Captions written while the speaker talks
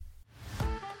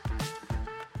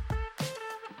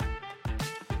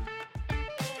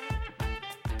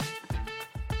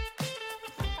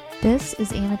This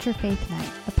is Amateur Faith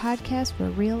Night, a podcast where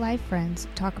real-life friends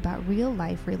talk about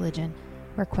real-life religion,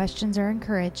 where questions are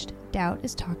encouraged, doubt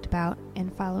is talked about,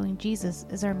 and following Jesus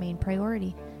is our main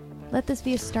priority. Let this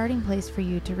be a starting place for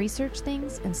you to research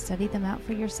things and study them out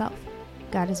for yourself.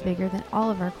 God is bigger than all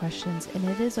of our questions, and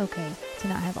it is okay to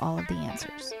not have all of the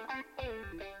answers.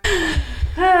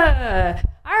 All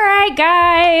right,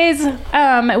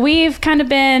 guys. We've kind of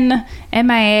been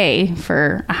MIA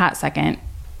for a hot second.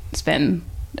 It's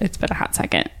been a hot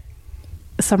second.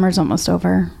 Summer's almost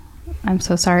over. I'm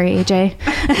so sorry, AJ.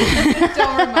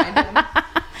 Don't remind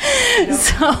him.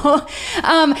 So,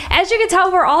 as you can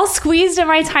tell, we're all squeezed in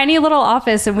my tiny little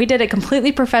office, and we did it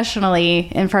completely professionally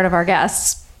in front of our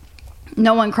guests.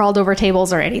 No one crawled over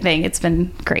tables or anything. It's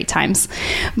been great times.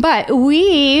 But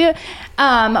we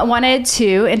wanted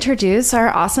to introduce our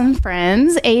awesome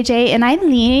friends, AJ and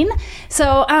Eileen.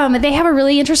 So they have a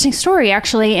really interesting story,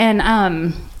 actually.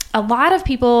 And a lot of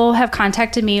people have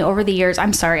contacted me over the years.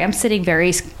 I'm sorry, I'm sitting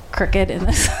very crooked in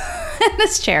this in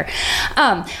this chair.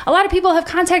 A lot of people have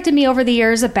contacted me over the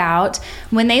years about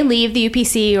when they leave the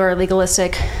UPCI or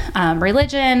legalistic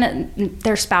religion,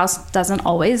 their spouse doesn't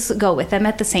always go with them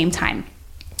at the same time.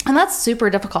 And that's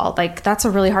super difficult. Like, that's a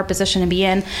really hard position to be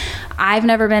in. I've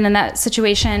never been in that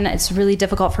situation. It's really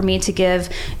difficult for me to give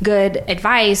good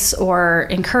advice or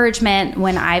encouragement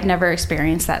when I've never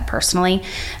experienced that personally.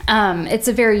 It's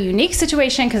a very unique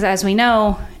situation because, as we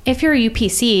know, if you're a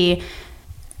UPC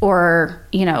or,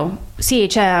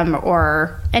 CHM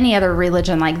or any other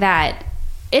religion like that,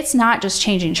 it's not just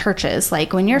changing churches.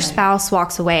 Like, when your spouse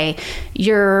walks away,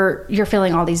 you're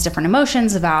feeling all these different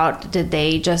emotions about, did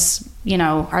they just,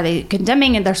 are they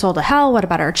condemning their soul to hell? What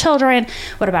about our children?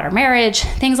 What about our marriage?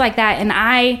 Things like that. And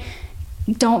I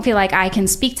don't feel like I can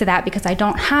speak to that because I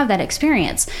don't have that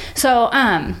experience. So,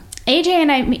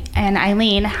 AJ and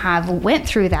Eileen have went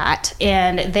through that,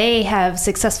 and they have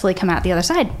successfully come out the other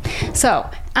side. So,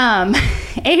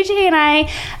 AJ and I,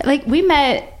 we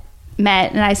met,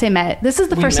 and I say met. This is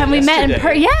the first time we met in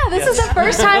person. Yeah, this is the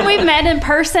first time we've met in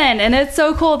person, and it's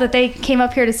so cool that they came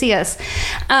up here to see us.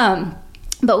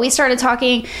 But we started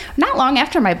talking not long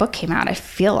after my book came out. I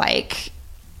feel like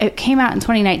it came out in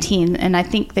 2019, and I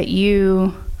think that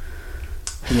you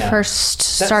first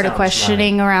started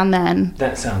questioning around then.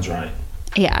 That sounds right.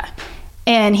 Yeah.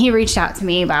 And he reached out to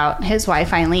me about his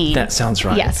wife, Eileen. That sounds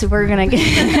right. Yeah, so we're going to we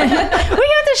have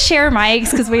to share mics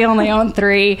because we only own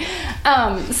 3.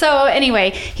 So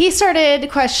anyway, he started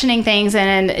questioning things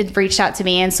and it reached out to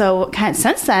me. And so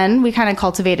since then, we kind of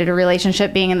cultivated a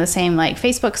relationship, being in the same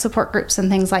Facebook support groups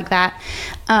and things like that.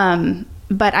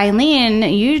 But Eileen,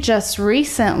 you just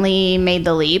recently made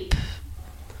the leap.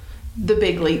 The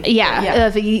big leap. Yeah.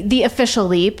 The official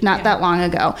leap, not that long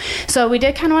ago. So we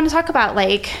did kind of want to talk about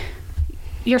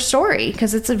your story,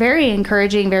 because it's a very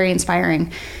encouraging, very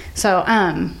inspiring. So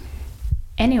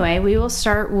anyway, we will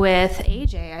start with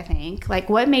AJ, I think.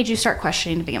 What made you start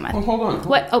questioning to begin with? Well, hold on.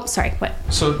 What? Oh, sorry. What?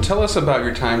 So tell us about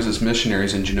your times as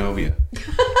missionaries in Genovia.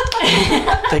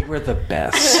 They were the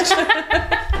best.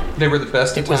 They were the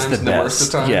best of times and the worst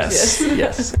of times?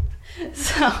 Yes.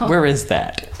 So, where is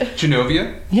that?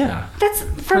 Genovia? Yeah. That's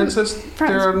from Princess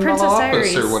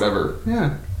Diaries or whatever.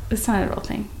 Yeah. It's not a real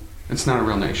thing. It's not a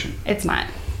real nation. It's not.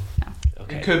 No.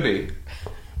 Okay. It could be.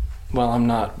 Well, I'm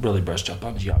not really brushed up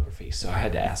on geography, so I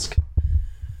had to ask.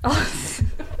 Oh.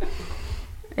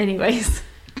 Anyways.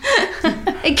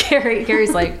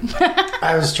 Gary's like...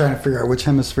 I was trying to figure out which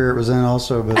hemisphere it was in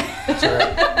also, but it's all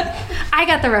right. I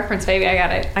got the reference, baby. I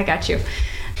got it. I got you.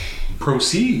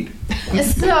 Proceed.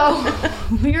 So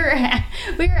we were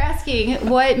asking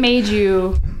what made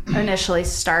you initially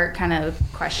start kind of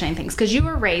questioning things, because you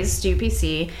were raised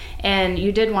UPC and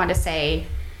you did want to say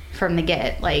from the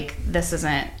get, this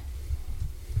isn't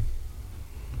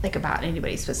about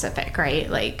anybody specific, right?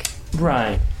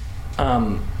 Right.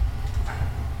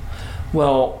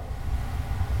 Well,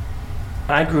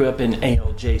 I grew up in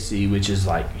ALJC, which is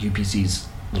UPC's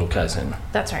little cousin.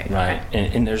 That's right. Right. Okay.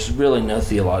 And there's really no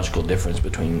theological difference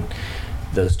between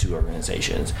those two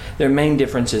organizations. Their main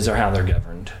differences are how they're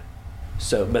governed.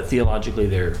 So, but theologically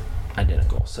they're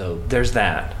identical. So there's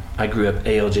that. I grew up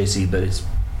ALJC, but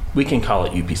we can call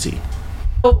it UPC.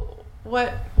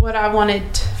 What I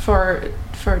wanted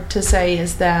to say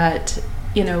is that,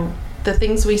 the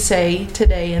things we say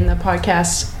today in the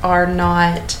podcast are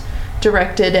not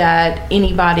directed at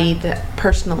anybody that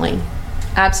personally.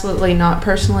 Absolutely not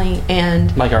personally.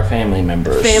 And like our family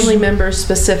members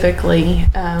specifically,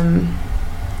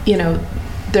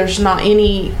 there's not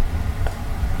any,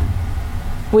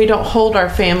 we don't hold our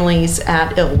families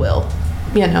at ill will.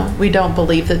 We don't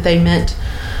believe that they meant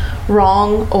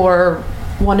wrong or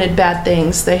wanted bad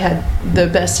things. They had the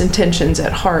best intentions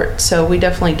at heart. So we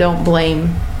definitely don't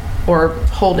blame or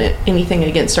hold anything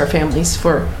against our families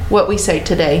for what we say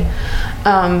today.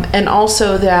 And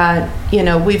also that,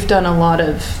 we've done a lot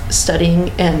of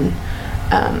studying and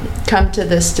come to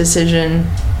this decision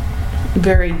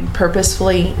very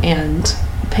purposefully and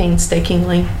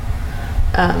painstakingly.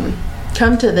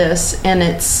 Come to this, and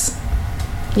it's,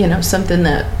 something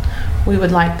that we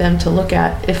would like them to look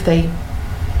at if they.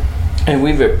 And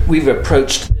we've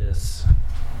approached this.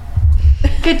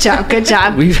 Good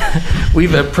job.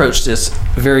 We've approached this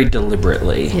very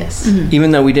deliberately. Yes. Mm-hmm.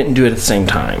 Even though we didn't do it at the same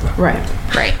time.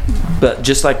 Right. But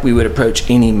just like we would approach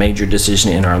any major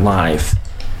decision in our life,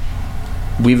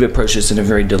 we've approached this in a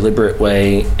very deliberate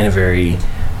way,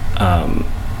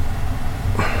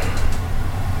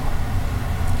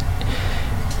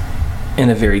 in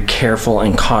a very careful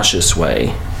and cautious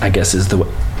way, I guess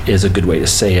is a good way to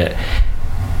say it.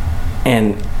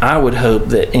 And I would hope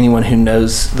that anyone who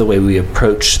knows the way we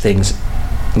approach things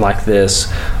like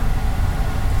this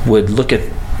would look at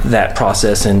that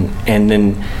process and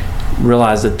then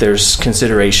realize that there's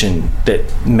consideration that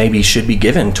maybe should be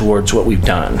given towards what we've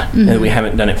done. Mm-hmm. And that we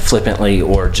haven't done it flippantly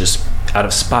or just out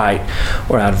of spite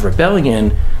or out of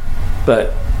rebellion,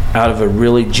 but out of a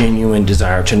really genuine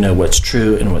desire to know what's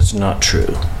true and what's not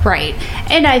true. Right.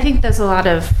 And I think there's a lot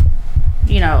of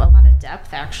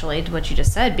depth actually to what you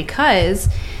just said, because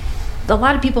a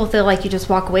lot of people feel like you just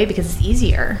walk away because it's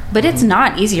easier, but it's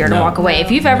not easier to walk away. If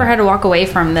you've ever had to walk away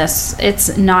from this,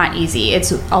 it's not easy.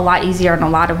 It's a lot easier in a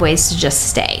lot of ways to just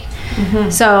stay. Mm-hmm.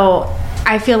 So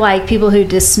I feel like people who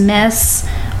dismiss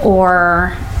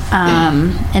or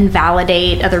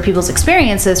invalidate other people's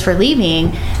experiences for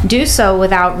leaving do so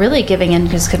without really giving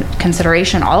into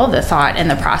consideration all of the thought and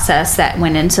the process that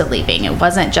went into leaving. It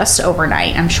wasn't just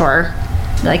overnight, I'm sure.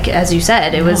 Like as you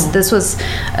said, this was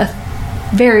a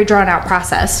very drawn out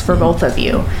process for both of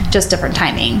you, just different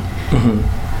timing.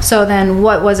 Mm-hmm. So then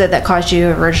what was it that caused you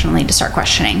originally to start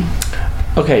questioning?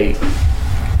 Okay,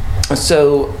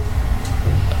 so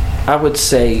I would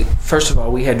say, first of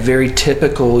all, we had very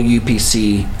typical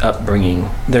UPC upbringing.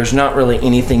 There's not really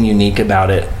anything unique about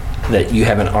it that you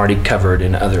haven't already covered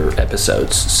in other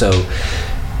episodes. So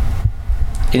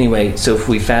anyway, so if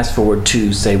we fast forward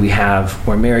to, say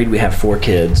we're married, we have 4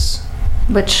 kids.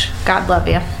 Which, God love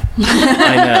you.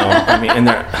 I know. I mean, and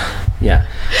they're, yeah.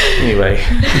 Anyway.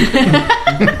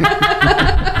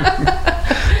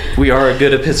 We are a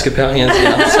good Episcopalians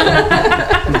now, so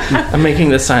I'm making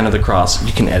the sign of the cross.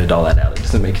 You can edit all that out. It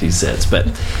doesn't make any sense, but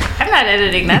I'm not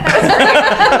editing that.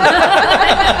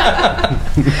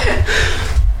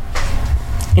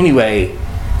 Anyway,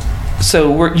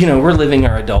 so we're living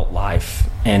our adult life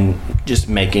and just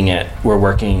making it. We're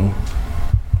working.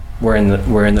 We're in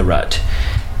the rut,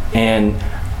 and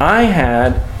I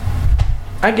had,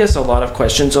 I guess, a lot of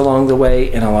questions along the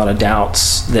way and a lot of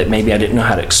doubts that maybe I didn't know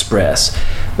how to express.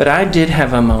 But I did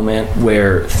have a moment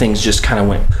where things just kind of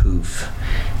went poof.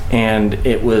 And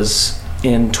it was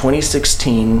in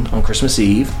 2016 on Christmas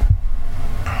Eve.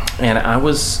 And I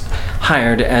was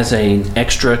hired as an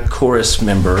extra chorus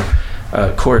member,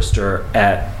 chorister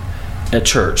at a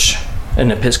church,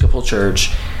 an Episcopal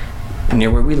church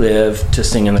near where we live, to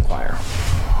sing in the choir.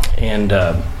 And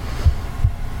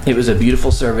it was a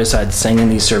beautiful service. I'd sang in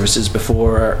these services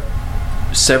before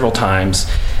several times.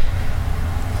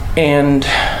 And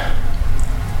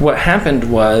what happened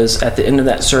was, at the end of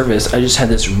that service, I just had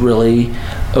this really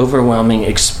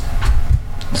overwhelming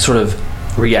sort of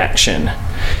reaction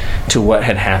to what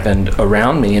had happened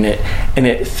around me. And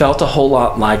it felt a whole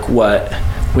lot like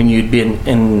when you'd been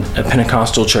in a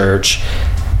Pentecostal church,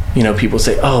 people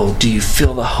say, "Oh, do you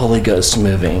feel the Holy Ghost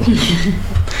moving?"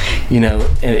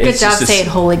 Good job saying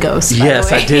Holy Ghost.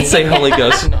 Yes, I did say Holy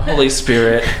Ghost and Holy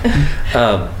Spirit.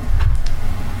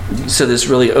 So this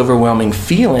really overwhelming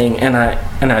feeling, and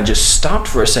I just stopped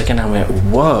for a second. I went,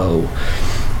 "Whoa,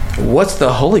 what's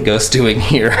the Holy Ghost doing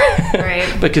here?" Right.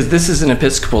 Because this is an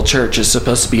Episcopal church. It's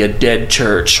supposed to be a dead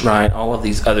church, right? All of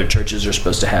these other churches are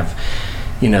supposed to have,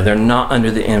 they're not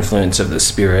under the influence of the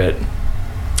Spirit.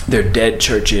 They're dead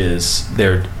churches.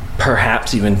 They're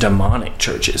perhaps even demonic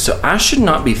churches. So I should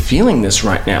not be feeling this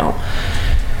right now.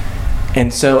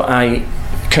 And so I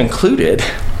concluded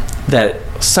that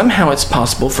somehow it's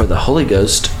possible for the Holy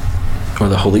Ghost or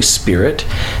the Holy Spirit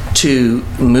to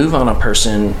move on a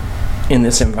person in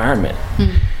this environment.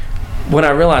 Mm. What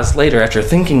I realized later, after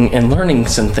thinking and learning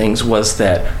some things, was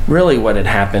that really what had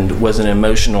happened was an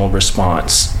emotional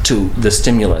response to the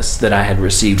stimulus that I had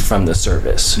received from the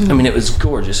service. Mm. I mean, it was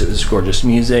gorgeous. It was gorgeous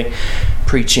music,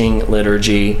 preaching,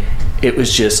 liturgy. It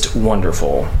was just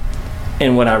wonderful.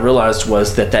 And what I realized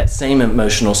was that same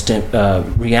emotional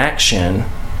reaction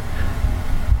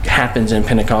happens in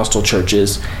Pentecostal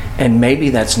churches, and maybe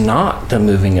that's not the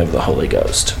moving of the Holy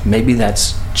Ghost. Maybe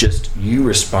that's just you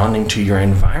responding to your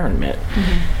environment.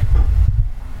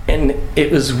 And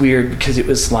it was weird because it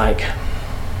was like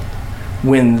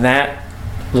when that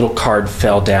little card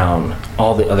fell down,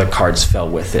 all the other cards fell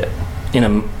with it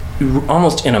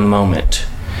almost in a moment.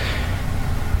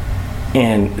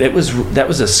 And that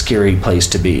was a scary place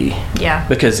to be. Yeah.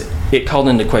 Because it called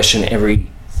into question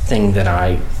everything that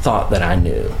I thought that I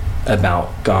knew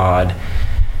about God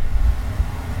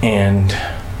and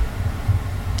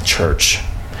church.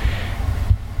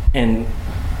 And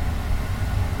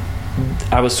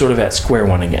I was sort of at square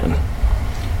one again.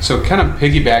 So kind of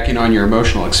piggybacking on your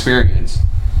emotional experience,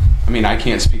 I mean, I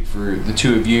can't speak for the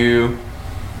two of you.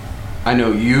 I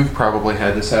know you've probably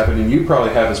had this happen, and you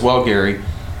probably have as well, Gary.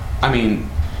 I mean,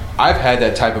 I've had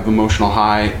that type of emotional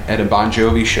high at a Bon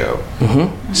Jovi show,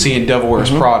 seeing Devil Wears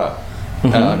Prada.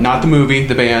 Not the movie,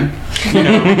 the band. You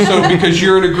know, so because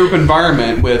you're in a group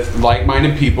environment with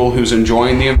like-minded people who's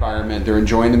enjoying the environment, they're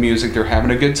enjoying the music, they're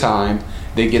having a good time,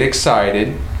 they get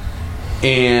excited,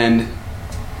 and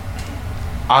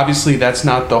obviously that's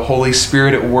not the Holy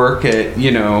Spirit at work at,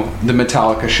 you know, the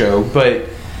Metallica show, but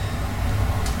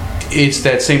it's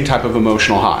that same type of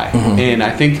emotional high. And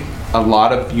I think a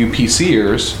lot of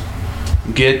UPCers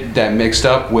get that mixed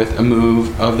up with a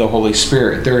move of the Holy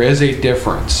Spirit. There is a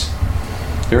difference.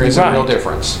 There is a real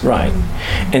difference. Right.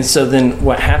 And so then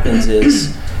what happens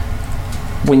is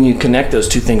when you connect those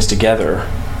two things together,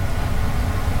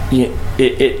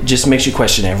 it just makes you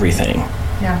question everything.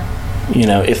 Yeah. You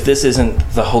know, if this isn't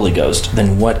the Holy Ghost,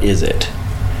 then what is it?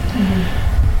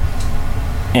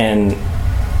 And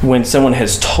when someone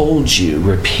has told you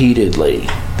repeatedly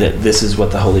that this is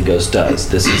what the Holy Ghost does,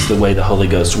 this is the way the Holy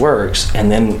Ghost works,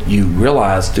 and then you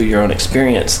realize through your own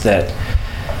experience that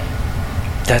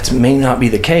may not be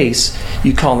the case,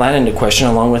 you call that into question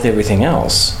along with everything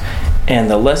else. And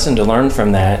the lesson to learn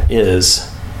from that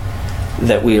is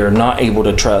that we are not able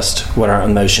to trust what our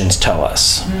emotions tell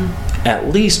us, at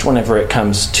least whenever it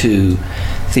comes to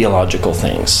theological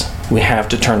things. We have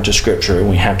to turn to Scripture, and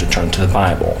we have to turn to the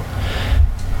Bible.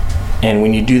 And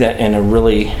when you do that in a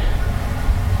really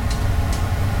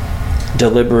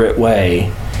deliberate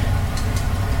way,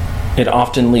 it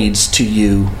often leads to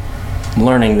you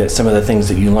learning that some of the things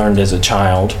that you learned as a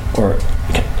child or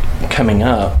coming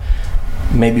up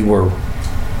maybe were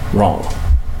wrong.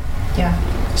 Yeah.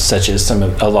 Such as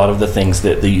a lot of the things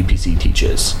that the UPC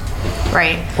teaches.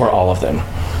 Right. Or all of them.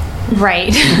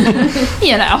 Right.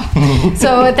 You know.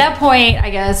 So at that point,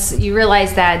 I guess you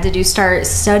realized that. Did you start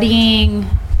studying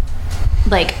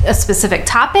like a specific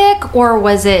topic, or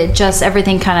was it just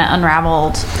everything kind of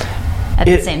unraveled at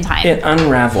the same time? It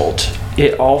unraveled.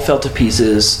 It all fell to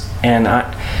pieces, and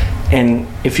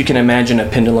if you can imagine a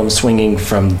pendulum swinging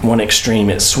from one extreme,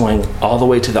 it swung all the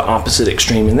way to the opposite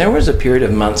extreme. And there was a period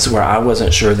of months where I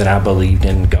wasn't sure that I believed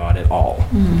in God at all.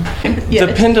 Yes.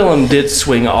 The pendulum did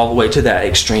swing all the way to that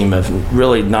extreme of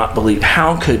really not believe.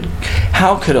 How could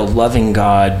a loving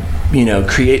God, you know,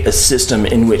 create a system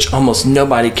in which almost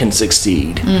nobody can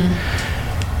succeed?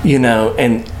 You know,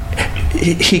 and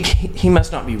he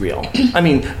must not be real. I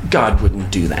mean, God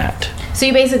wouldn't do that. So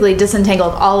you basically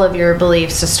disentangled all of your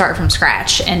beliefs to start from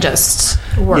scratch and just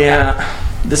work out. Yeah,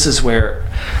 this is where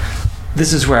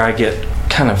I get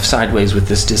kind of sideways with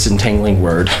this disentangling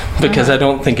word, because I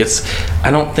don't think that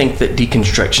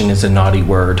deconstruction is a naughty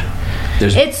word.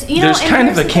 There's kind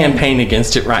of a campaign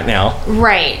against it right now.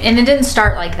 Right, and it didn't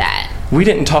start like that. We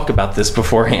didn't talk about this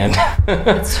beforehand.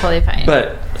 It's totally fine.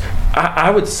 But I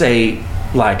would say,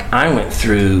 like, I went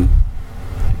through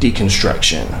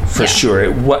deconstruction for sure.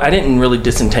 I didn't really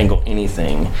disentangle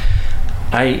anything.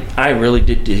 I really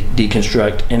did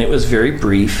deconstruct, and it was very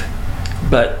brief,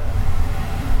 but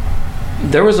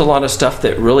there was a lot of stuff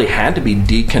that really had to be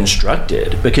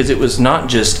deconstructed because it was not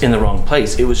just in the wrong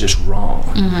place, it was just wrong.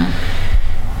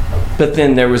 But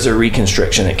then there was a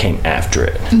reconstruction that came after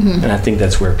it, and I think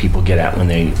that's where people get at when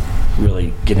they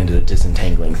really get into the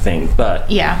disentangling thing.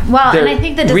 But and I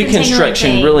think the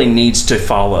reconstruction thing really needs to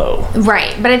follow.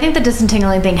 Right, but I think the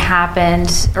disentangling thing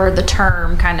happened, or the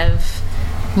term kind of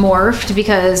morphed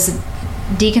because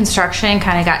deconstruction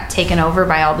kind of got taken over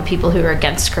by all the people who are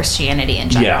against Christianity in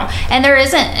general. And there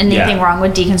isn't anything wrong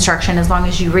with deconstruction as long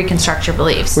as you reconstruct your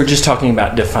beliefs. We're just talking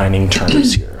about defining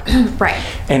terms here. Right.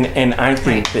 And I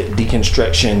think that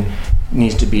deconstruction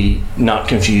needs to be not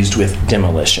confused with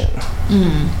demolition.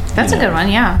 That's a good one,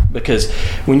 yeah. Because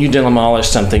when you demolish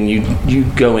something, you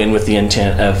go in with the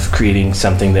intent of creating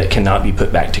something that cannot be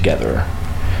put back together.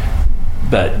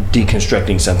 but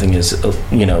deconstructing something is,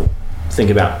 think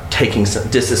about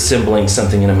disassembling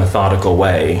something in a methodical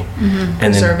way, and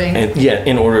Preserving.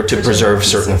 in order to preserve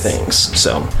certain things.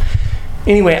 So,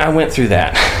 anyway, I went through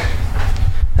that.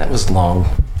 That was long.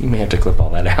 You may have to clip all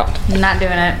that out. Not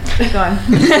doing it. Go on.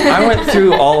 I went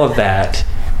through all of that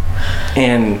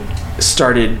and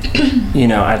started,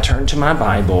 I turned to my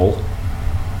Bible,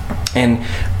 and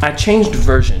I changed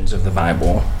versions of the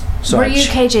Bible. So Were you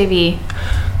KJV?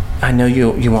 I know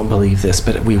you won't believe this,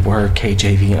 but we were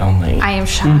KJV only. I am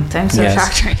shocked. I'm so Yes.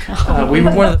 shocked right now. We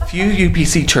were one of the few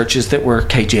UPC churches that were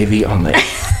KJV only.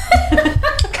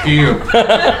 Few.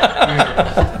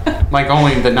 Like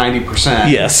only the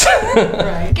 90%. Yes.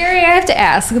 Right. Gary, I have to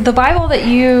ask, the Bible that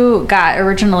you got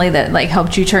originally that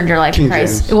helped you turn your life to King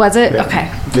Christ, James. was it? Yeah.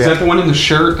 Okay. Is that the one in the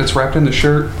shirt that's wrapped in the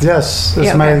shirt? Yes, it's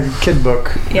Yeah, my kid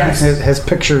book. Yes. It has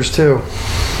pictures too.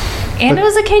 And it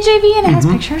was a KJV and it has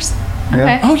pictures? Yeah.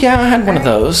 Okay. Oh yeah, I had one of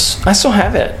those. I still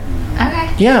have it.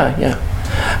 Okay. Yeah.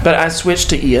 But I switched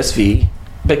to ESV.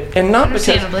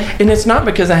 Understandably. And it's not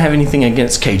because I have anything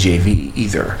against KJV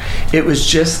either. It was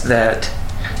just that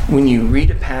when you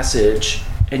read a passage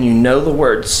and you know the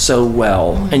words so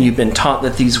well, and you've been taught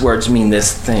that these words mean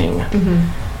this thing,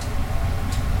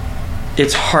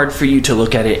 it's hard for you to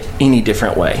look at it any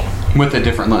different way. With a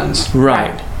different lens.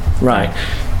 Right.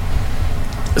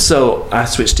 So I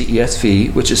switched to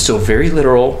ESV, which is still very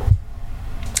literal,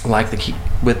 like the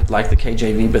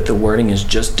KJV, but the wording is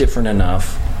just different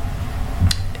enough,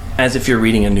 as if you're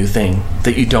reading a new thing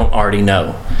that you don't already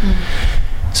know.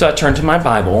 So I turned to my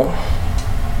Bible.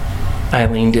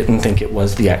 Eileen didn't think it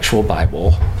was the actual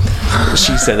Bible.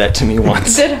 She said that to me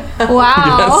once.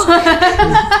 Wow.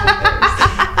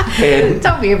 And,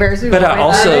 Don't be embarrassed. but I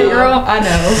also, I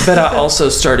know. but I also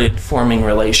started forming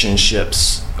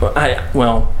relationships.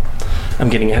 I'm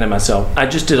getting ahead of myself. I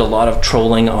just did a lot of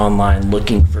trolling online,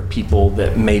 looking for people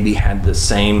that maybe had the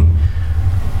same,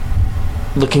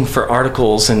 looking for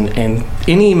articles and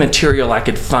any material I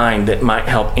could find that might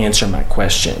help answer my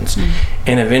questions.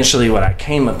 And eventually what I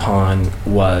came upon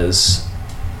was,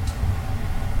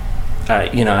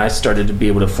 I started to be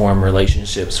able to form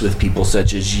relationships with people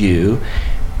such as you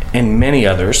and many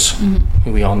others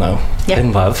who we all know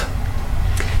and love,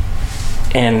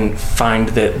 and find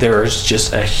that there's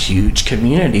just a huge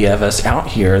community of us out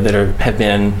here that have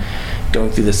been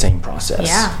going through the same process.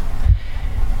 Yeah.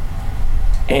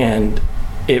 And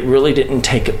it really didn't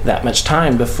take that much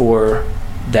time before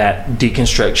that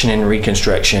deconstruction and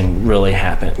reconstruction really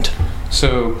happened.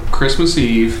 So Christmas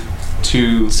Eve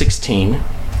to 16.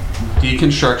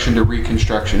 deconstruction to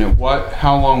reconstruction. And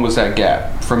how long was that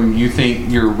gap from you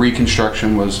think your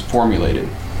reconstruction was formulated?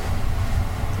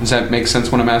 Does that make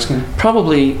sense what I'm asking?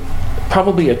 Probably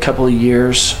a couple of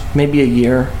years, maybe a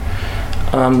year.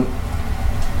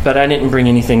 But I didn't bring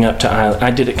anything up to Eileen. I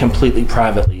did it completely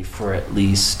privately for at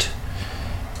least,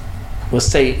 let's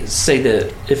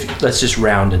just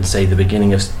round and say the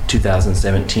beginning of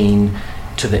 2017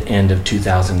 to the end of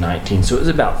 2019. So it was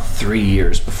about 3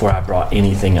 years before I brought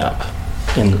anything up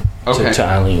to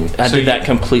Eileen. I did that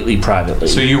completely privately.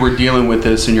 So you were dealing with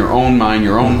this in your own mind,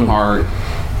 your own heart,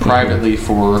 privately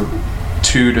for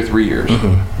 2 to 3 years.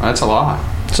 That's a lot.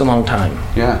 It's a long time.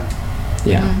 Yeah.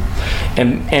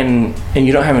 And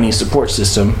you don't have any support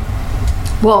system.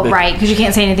 Well, right, because you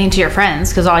can't say anything to your friends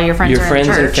because all your friends are in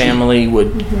church. And family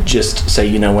would just say,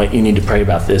 you know what, you need to pray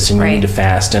about this and you need to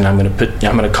fast, and I'm going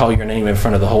to call your name in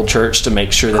front of the whole church to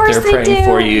make sure that they're praying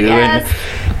for you. Yes.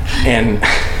 And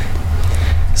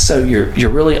so you're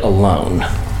really alone.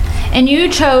 And you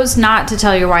chose not to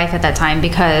tell your wife at that time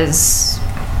because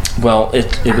it was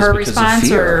her because response of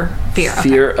fear. or fear? Okay.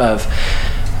 Fear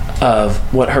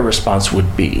of what her response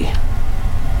would be.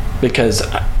 Because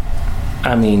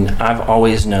I've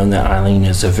always known that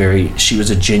Eileen she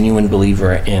was a genuine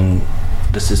believer in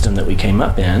the system that we came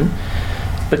up in,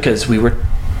 because we were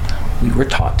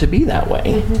taught to be that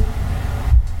way.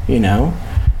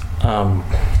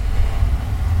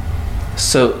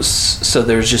 So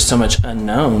there's just so much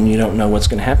unknown. You don't know what's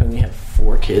going to happen. We have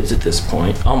 4 kids at this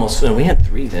point. Almost. We had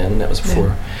 3 then. That was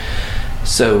before.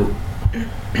 So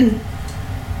it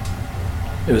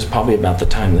was probably about the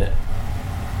time that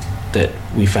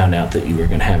we found out that you were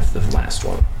going to have the last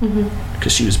one,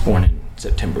 because she was born in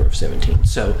September of 17.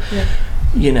 So,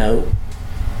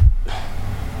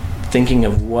 thinking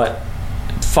of what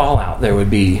fallout there would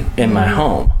be in my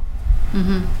home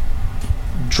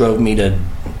drove me to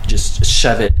just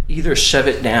either shove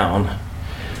it down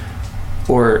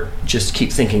or just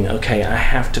keep thinking, okay, I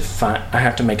have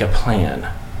to make a plan.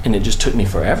 And it just took me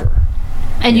forever.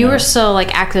 And you were still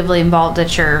actively involved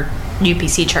at your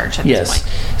UPC church at this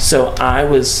point. So I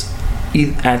was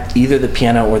at either the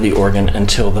piano or the organ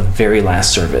until the very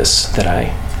last service that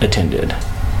I attended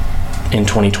in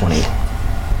 2020.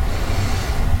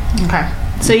 Okay.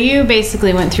 So you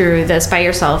basically went through this by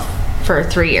yourself for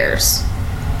 3 years.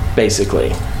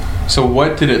 Basically. So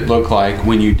what did it look like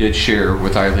when you did share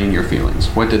with Eileen your feelings?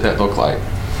 What did that look like?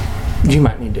 You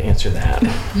might need to answer that.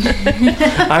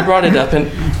 I brought it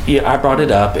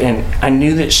up, and I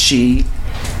knew that she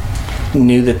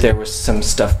knew that there was some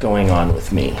stuff going on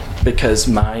with me because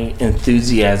my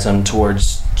enthusiasm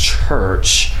towards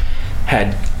church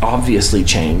had obviously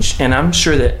changed, and I'm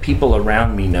sure that people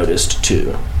around me noticed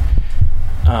too.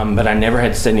 But I never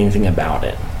had said anything about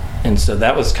it. And so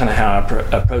that was kind of how I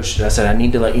approached it. I said, I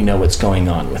need to let you know what's going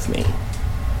on with me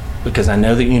because I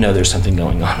know that you know there's something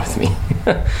going on with me.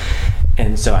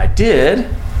 And so I did,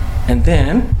 and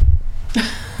then...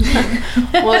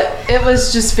 Well, it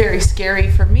was just very scary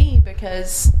for me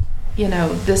because,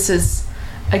 this is,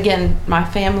 again, my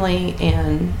family,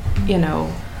 and,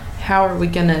 how are we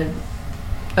going to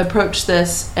approach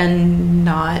this and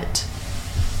not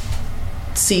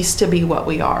cease to be what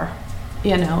we are,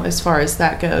 as far as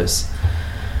that goes.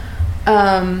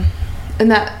 And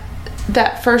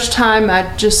that first time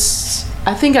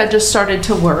I think I just started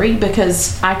to worry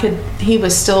because he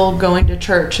was still going to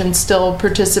church and still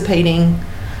participating,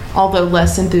 although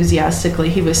less enthusiastically.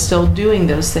 He was still doing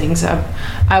those things.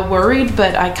 I worried,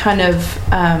 but I kind of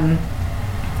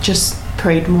just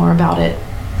prayed more about it,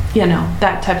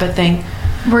 that type of thing.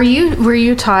 Were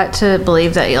you taught to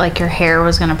believe that like your hair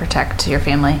was going to protect your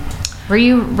family? Were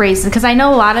you raised, because I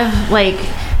know a lot of like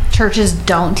churches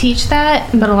don't teach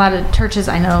that, but a lot of churches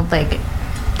I know like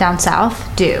down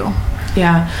south do.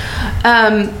 Yeah.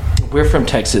 We're from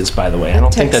Texas, by the way. I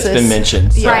don't think that's been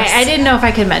mentioned. Yes. Right. I didn't know if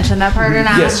I could mention that part or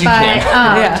not. Yes, you can.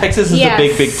 Yeah. Texas is a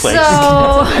big, big place.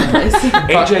 So,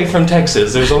 AJ from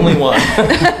Texas. There's only one.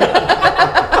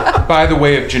 By the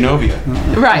way of Genovia.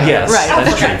 Right. Yes, Right.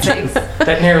 that's true.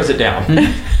 That narrows it down.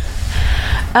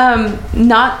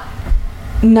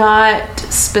 Not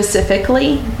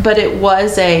specifically, but it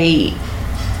was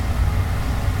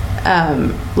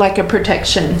like a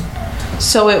protection.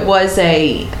 So it was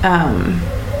I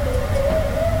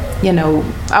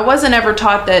wasn't ever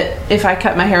taught that if I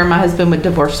cut my hair, my husband would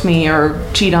divorce me or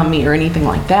cheat on me or anything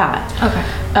like that. okay.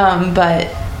 But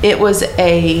it was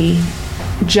a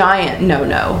giant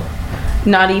no-no.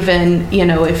 Not even,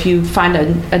 if you find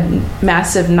a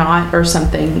massive knot or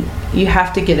something, you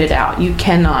have to get it out. You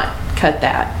cannot cut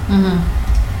that. Mm-hmm.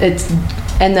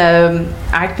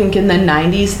 I think in the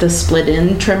 90s, the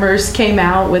split-end trimmers came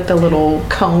out with the little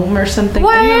comb or something.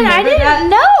 What? I didn't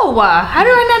know. How do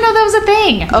I not know that was a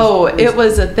thing? Oh, it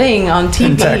was a thing on TV.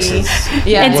 In Texas.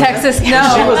 Yeah. In Texas. No,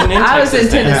 She wasn't in I was in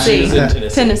Texas. Tennessee. She was in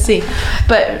Tennessee.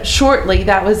 But shortly,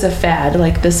 that was a fad,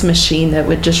 like this machine that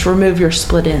would just remove your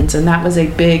split ends, and that was a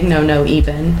big no-no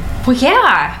even. Well,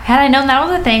 yeah. Had I known that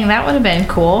was a thing, that would have been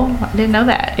cool. I didn't know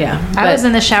that. Yeah. I was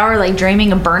in the shower, like,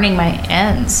 dreaming of burning my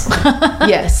ends.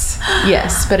 Yes.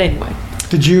 But anyway.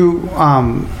 Did you,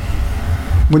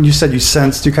 when you said you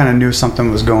sensed, you kind of knew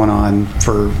something was going on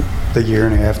for the year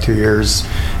and a half, 2 years,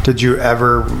 did you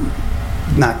ever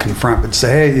not confront, but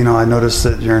say, hey, I noticed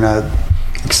that you're not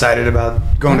excited about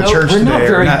going to church We're today? not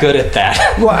very good at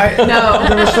that. Well, No.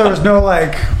 there was no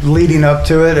like leading up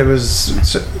to it. It was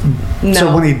so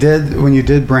No. when you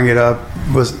did bring it up,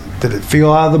 did it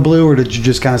feel out of the blue, or did you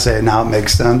just kind of say now it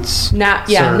makes sense? Now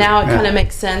it kind of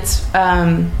makes sense.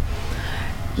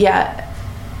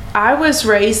 I was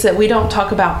raised that we don't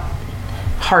talk about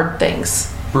hard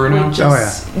things. Bruno? We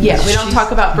we don't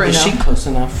talk about Bruno. Is she close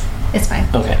enough? It's fine.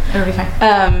 Okay. It'll be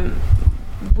fine.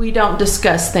 We don't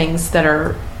discuss things that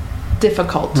are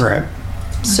difficult. Right.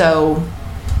 So,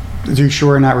 Are you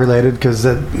sure not related? Because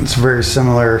it's very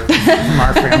similar from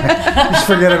our family. Just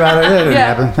forget about it. It didn't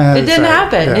happen. It didn't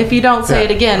happen. Yeah. If you don't say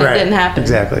it again, Right. it didn't happen.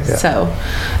 Exactly.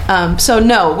 Yeah. So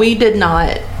no, we did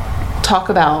not talk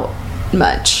about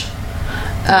much.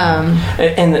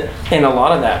 And a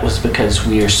lot of that was because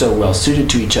we are so well suited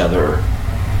to each other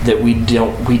that we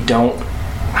don't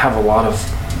have a lot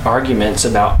of arguments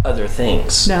about other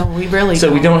things. No, we really So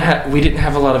don't. we didn't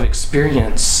have a lot of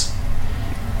experience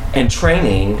and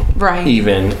training, Right.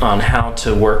 even on how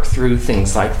to work through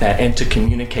things like that and to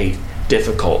communicate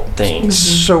difficult things.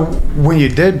 So when you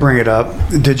did bring it up,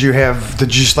 did you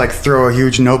just like throw a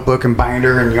huge notebook and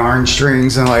binder and yarn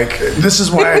strings and like, this is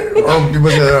why, or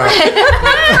was it?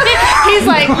 He's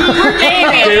like, we're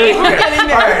getting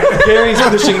it. Gary's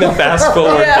pushing the fast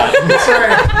forward button.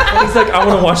 He's like, I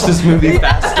want to watch this movie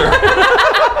faster.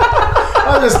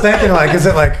 I was just thinking, like, is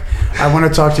it like I want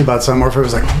to talk to you about something, or if it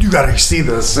was like, you gotta see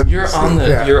this. You're on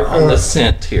the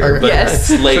scent here, but Yes.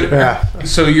 it's later. Yeah.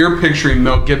 So you're picturing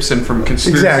Mel Gibson from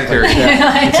Conspiracy Exactly. Theory.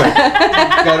 Yeah. It's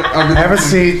like, have a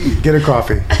seat, get a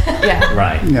coffee. Yeah.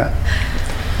 Right. Yeah.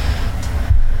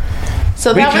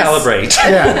 So We that calibrate.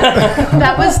 Yeah.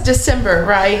 that was December,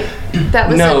 right? That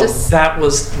was No, a that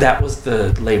was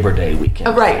the Labor Day weekend.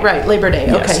 oh, right, Labor Day.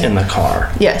 Yes, Okay. in the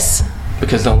car. Yes.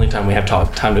 Because the only time we have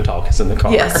time to talk is in the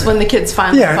car. Yes, when the kids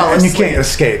finally fall Yeah, and you asleep. can't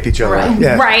escape each other. Right.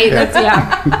 Yeah. Right. Yeah. That's,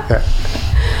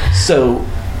 yeah. So,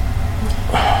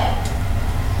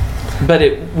 but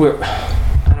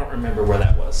I don't remember where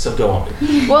that was. So go on.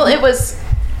 Well, it was,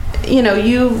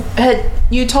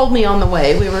 you told me on the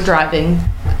way we were driving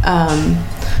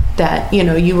that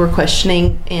you were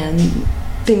questioning and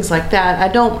things like that.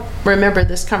 I don't remember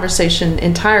this conversation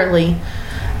entirely,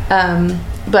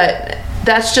 but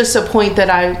that's just a point that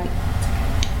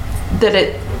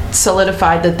it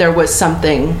solidified that there was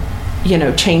something,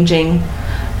 changing,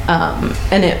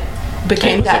 and it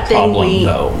became It was that a thing problem,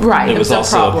 though. right. It was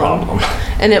also a problem.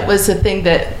 and it was a thing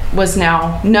that was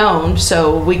now known,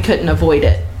 so we couldn't avoid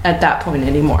it at that point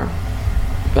anymore.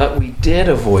 But we did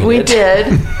avoid We it. did.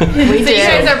 We So you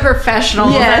guys did. are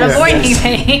professionals Yes. at avoiding Yes.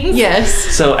 things. Yes.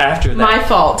 So after that, My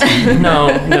fault. No.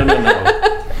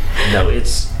 No,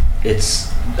 it's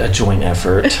a joint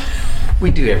effort.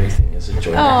 We do everything as a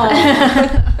joint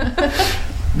effort.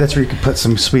 That's where you could put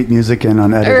some sweet music in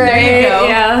on editing. Right. you go.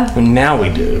 Yeah. Well, now we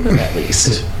do, at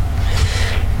least.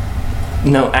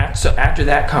 No, so after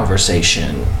that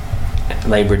conversation,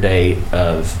 Labor Day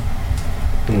of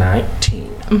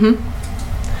 19,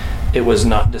 it was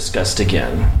not discussed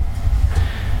again.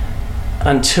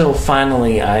 Until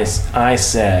finally I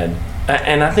said,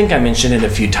 and I think I mentioned it a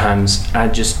few times, I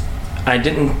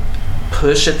didn't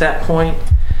push at that point,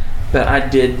 but I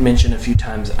did mention a few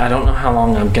times, I don't know how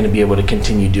long I'm going to be able to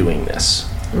continue doing this.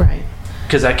 Right.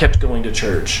 Because I kept going to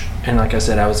church. And like I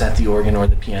said, I was at the organ or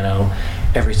the piano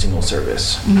every single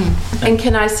service. And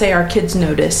can I say our kids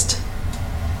noticed?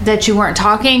 That you weren't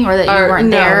talking, or that you Or weren't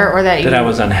no. there, or that you That I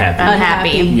was unhappy.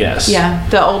 Unhappy. Yes. Yeah.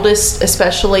 The oldest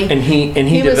especially. And he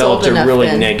was developed old a enough really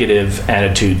then. negative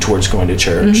attitude towards going to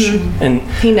church. And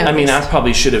He I mean, I noticed.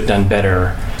 probably should have done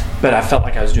better, but I felt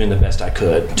like I was doing the best I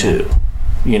could too.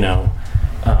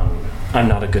 I'm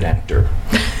not a good actor.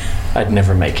 I'd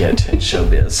never make it in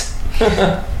showbiz.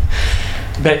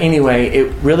 But anyway,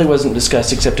 it really wasn't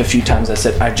discussed except a few times. I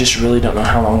said, I just really don't know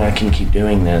how long I can keep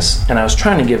doing this. And I was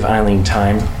trying to give Eileen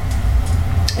time.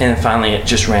 And finally, it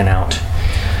just ran out.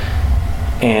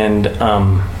 And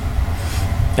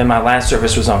my last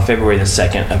service was on February the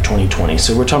 2nd of 2020.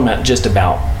 So we're talking about just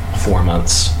about 4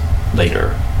 months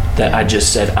later that I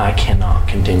just said, I cannot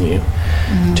continue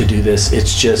to do this.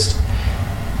 It's just,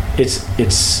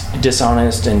 it's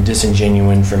dishonest and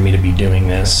disingenuous for me to be doing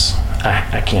this.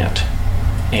 I can't.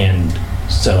 And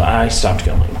so I stopped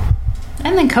going.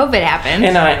 And then COVID happened.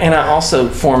 And I also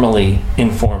formally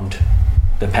informed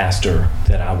the pastor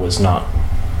that I was not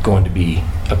going to be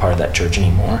a part of that church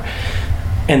anymore.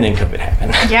 And then COVID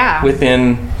happened. Yeah.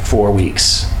 Within 4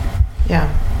 weeks Yeah.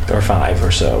 or 5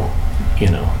 or so,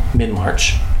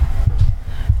 mid-March.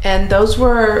 And those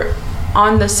were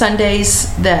on the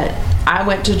Sundays that I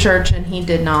went to church and he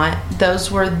did not. Those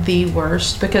were the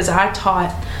worst because I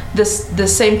taught the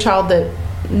same child that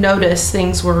noticed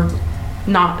things were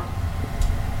not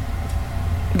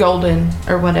golden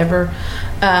or whatever.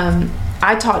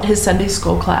 I taught his Sunday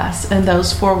school class, and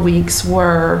those 4 weeks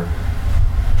were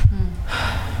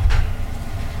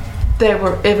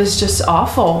it was just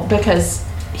awful because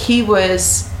he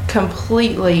was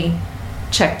completely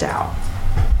checked out.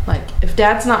 Like, if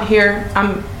Dad's not here,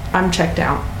 I'm checked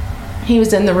out. He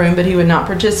was in the room, but he would not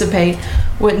participate,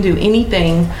 wouldn't do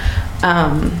anything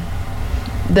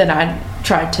that I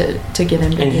tried to get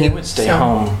him to do. And he would stay So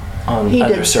home on he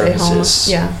other did stay home.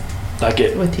 services. Yeah,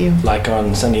 with you. Like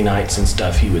on Sunday nights and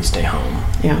stuff, he would stay home.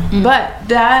 Yeah. But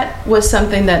that was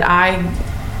something that I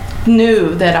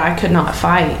knew that I could not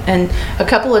fight. And a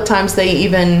couple of times they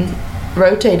even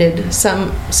rotated.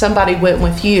 Somebody went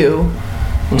with you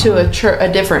to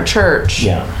a different church.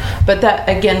 Yeah. But that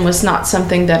again was not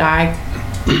something that I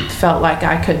felt like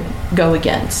I could go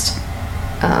against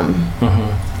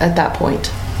at that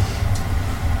point.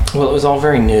 Well, it was all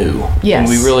very new. Yes. And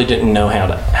we really didn't know how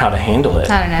to handle it.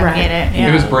 How to navigate it. Yeah.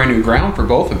 It was brand new ground for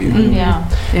both of you. Yeah.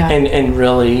 Yeah. And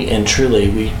really and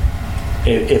truly,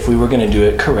 if we were going to do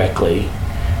it correctly,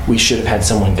 we should have had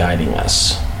someone guiding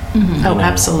us. Oh,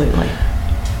 absolutely.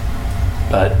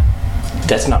 But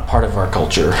that's not part of our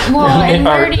culture. Well, and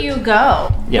where do you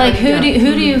go? Yeah. Like, who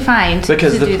do you find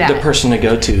because to do that? the person to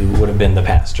go to would have been the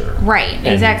pastor. Right, And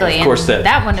exactly. of course, and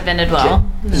that wouldn't have ended well.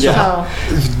 Yeah.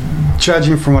 So,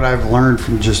 Judging from what I've learned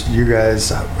from just you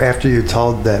guys, after you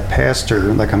told that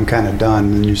pastor, like, I'm kind of done,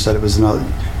 and you said it was another,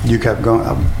 you kept going.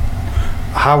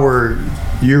 How were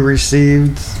you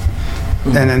received?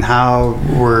 Mm-hmm. And then how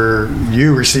were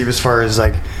you received as far as,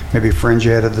 like, maybe friends you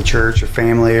had at the church or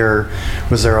family, or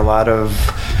was there a lot of...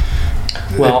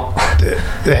 Well,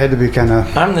 it had to be kind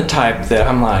of... I'm the type that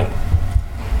I'm like,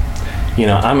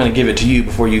 I'm going to give it to you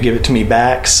before you give it to me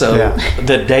back. So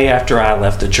the day after I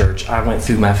left the church, I went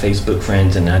through my Facebook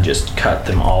friends and I just cut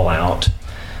them all out.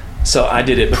 So I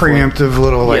did it before. Preemptive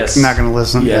little, like, Yes. not going to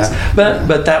listen. Yes. Yeah.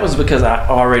 But that was because I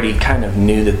already kind of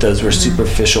knew that those were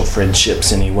superficial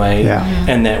friendships anyway. Yeah.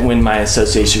 And that when my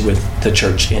association with the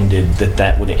church ended,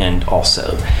 that would end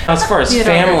also. As far as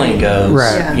family goes,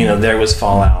 Right. there was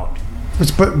fallout.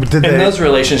 But did And they, those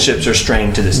relationships are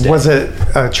strained to this day. was it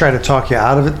try to talk you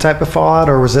out of it type of fallout,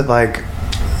 or was it like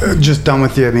just done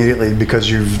with you immediately because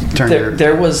you've turned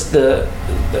There was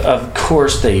of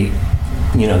course they,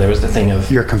 there was the thing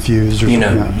of, you're confused or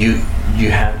something? you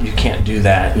can't do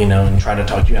that, and try to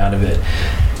talk you out of it.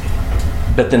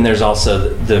 But then there's also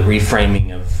the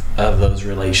reframing of those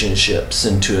relationships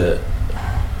into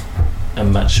a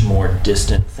much more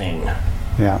distant thing.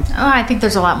 Yeah. oh, I think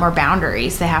there's a lot more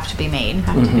boundaries that have to be made.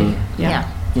 Yeah.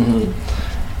 Mm-hmm.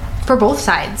 For both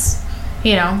sides,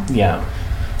 Yeah.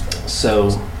 So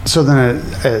then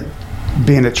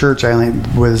being at church, Eileen,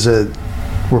 were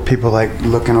people like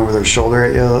looking over their shoulder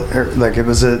at you? Or, like,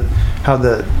 how'd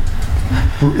that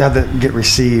get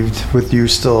received with you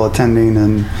still attending?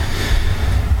 And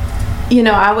in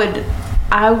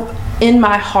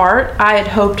my heart, I had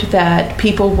hoped that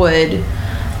people would,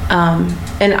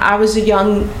 and I was a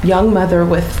young mother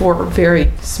with 4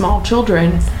 very small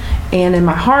children, and in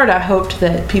my heart, I hoped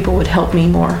that people would help me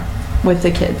more with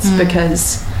the kids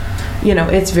because,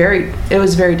 it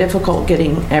was very difficult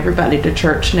getting everybody to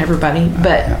church and everybody,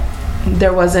 but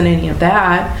there wasn't any of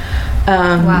that.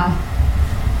 Wow.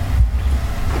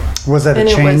 was that a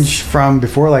change from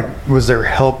before? Like, was there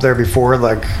help there before?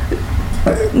 Like,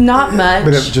 not much.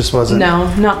 But it just wasn't.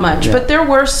 No, not much. Yeah. But there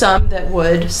were some that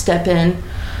would step in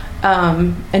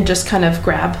and just kind of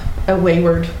grab a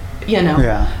wayward,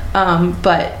 Yeah.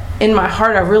 But in my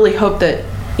heart, I really hope that,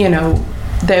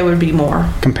 they would be more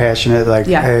Compassionate, like,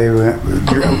 Yeah. hey, you're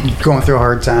going through a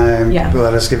hard time. Yeah.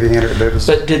 Let us give you a hand.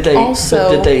 But did they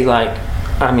Also-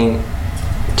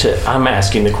 I'm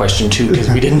asking the question too because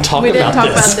we didn't talk about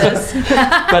this.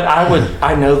 But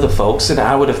I know the folks, and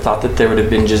I would have thought that there would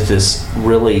have been just this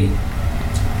really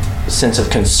sense of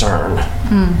concern.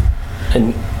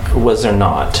 And was there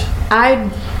not? I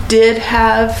did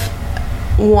have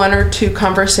 1 or 2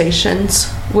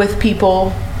 conversations with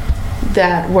people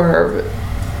that were,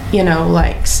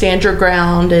 like, stand your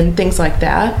ground and things like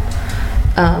that.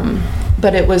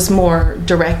 But it was more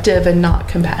directive and not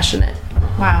compassionate.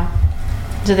 Wow.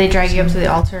 Did they drag you up to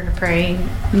the altar to pray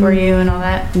for you and all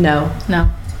that? No.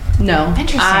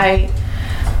 Interesting. I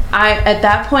at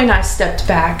that point I stepped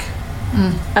back,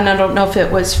 and I don't know if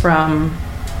it was from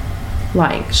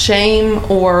like shame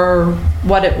or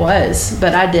what it was,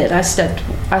 but I did. I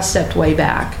stepped way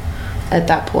back at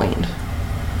that point.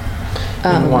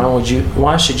 And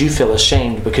why should you feel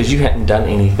ashamed because you hadn't done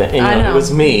anything? I know. It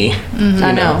was me.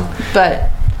 I know, but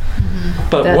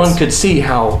one could see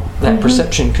how that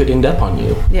perception could end up on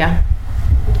you. yeah.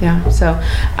 So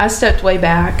I stepped way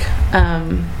back.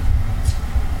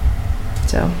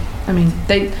 So I mean,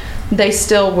 they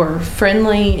still were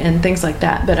friendly and things like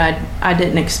that, but I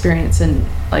didn't experience an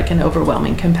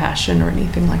overwhelming compassion or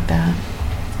anything like that.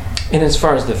 And as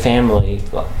far as the family,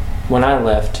 when I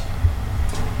left,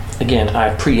 again,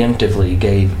 I preemptively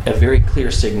gave a very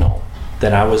clear signal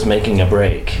that I was making a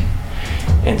break.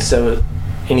 And so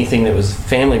anything that was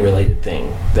family-related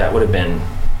thing, that would have been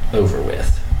over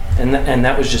with. And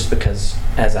that was just because,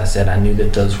 as I said, I knew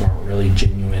that those weren't really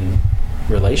genuine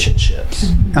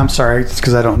relationships. I'm sorry, it's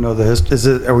because I don't know the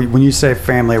history. When you say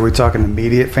family, are we talking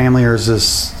immediate family, or is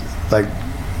this like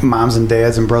moms and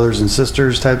dads and brothers and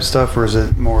sisters type stuff, or is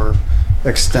it more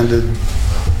extended?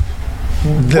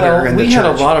 Well, we had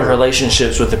a lot of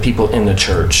relationships with the people in the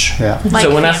church. Yeah. Like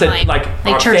so when family. I said like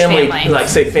our church family, family. like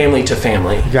say family to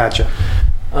family. Gotcha.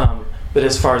 But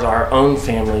as far as our own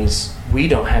families, we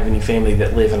don't have any family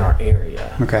that live in our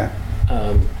area. Okay.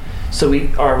 So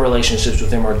our relationships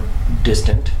with them are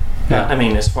distant. Yeah. I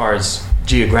mean, as far as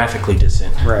geographically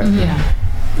distant. Right. Yeah.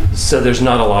 So there's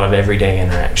not a lot of everyday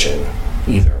interaction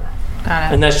either.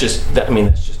 Got it. And that's just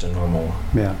a normal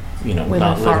Yeah. you know, We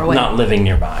live far away. not living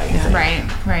nearby. Yeah.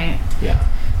 Right. Yeah.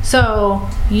 So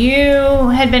you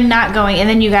had been not going, and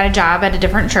then you got a job at a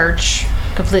different church,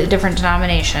 completely different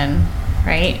denomination,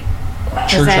 right?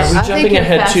 Church, that- Are we I think jumping you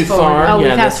ahead too fast forward. far? Oh, we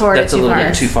yeah, fast forwarded that's a too little far.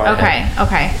 bit too far ahead.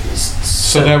 Okay.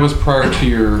 So that was prior to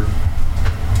your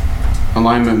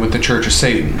alignment with the Church of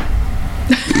Satan.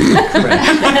 Correct.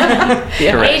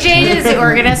 Correct. AJ is the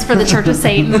organist for the Church of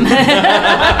Satan.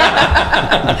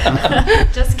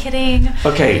 Just kidding.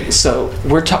 Okay, so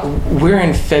we're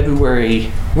in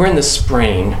February. We're in the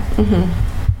spring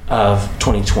of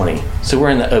 2020. So we're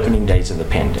in the opening days of the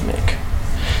pandemic.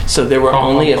 So there were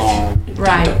only a few.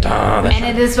 Right. And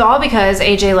it is all because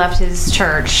AJ left his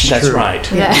church. That's True. right.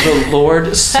 Yeah. The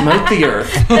Lord smote the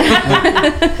earth.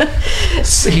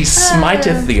 He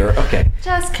smiteth the earth. Okay.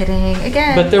 Just kidding.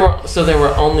 Again. But there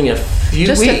were only a few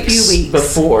Just a weeks few weeks.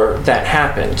 before that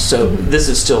happened. So this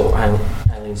is still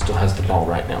Eileen still has the ball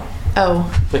right now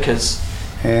Oh. because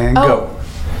And go.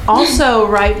 Also,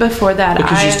 right before that,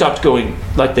 you stopped going,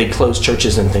 like they closed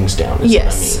churches and things down. Is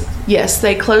Yes. what I mean. Yes,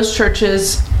 they closed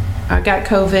churches. I got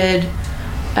COVID.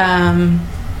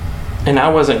 And I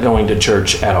wasn't going to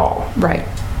church at all. Right.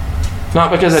 Not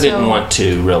because I didn't So- want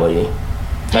to, really.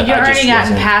 had you I just already gotten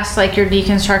wasn't. past like your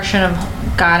deconstruction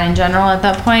of God in general at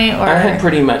that point, or I had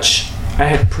pretty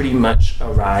much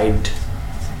arrived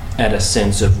at a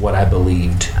sense of what I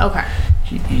believed. okay?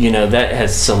 You know, that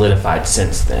has solidified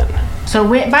since then. So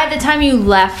by the time you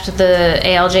left the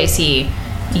ALJC,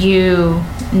 you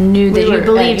knew that We you were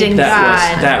believed at in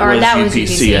That God, was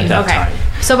UPC at that okay. time.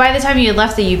 So by the time you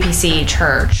left the UPC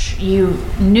church, you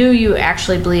knew you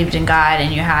actually believed in God,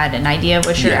 and you had an idea of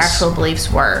what your Yes. actual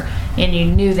beliefs were, and you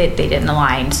knew that they didn't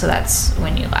align. So that's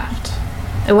when you left.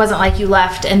 It wasn't like you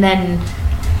left and then.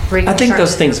 I think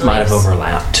those reconstructed things your might have beliefs.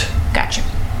 overlapped. Gotcha.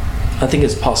 I think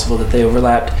it's possible that they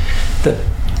overlapped.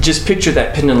 Just picture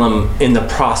that pendulum in the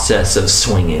process of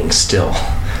swinging still.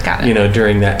 Got it. You know,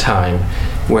 during that time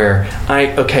where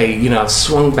I've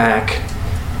swung back.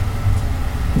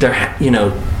 There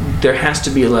has to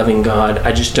be a loving God.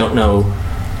 I just don't know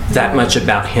that much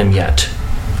about Him yet,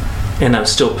 and I'm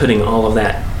still putting all of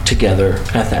that together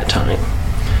at that time.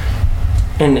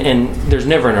 And there's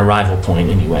never an arrival point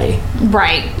anyway.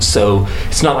 Right. So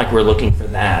it's not like we're looking for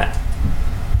that.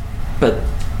 But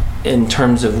in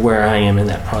terms of where I am in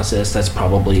that process, that's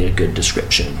probably a good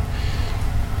description.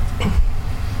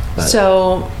 But-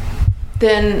 So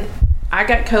then I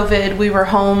got COVID. We were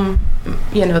home,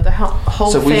 you know, the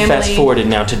whole So we family. fast forwarded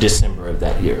now to December of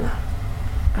that year.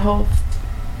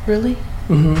 Really?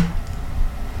 Mm-hmm.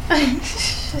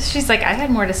 She's like, I had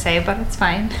more to say, but it's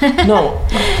fine. No,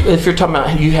 if you're talking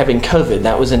about you having COVID,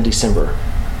 that was in December.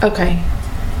 Okay.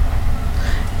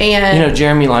 And You know,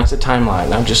 Jeremy likes a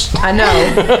timeline. I'm just. I know.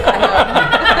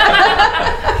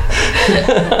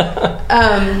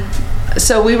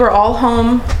 So we were all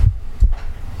home,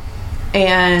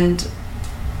 and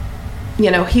you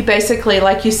know, he basically,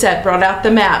 like you said, brought out the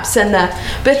maps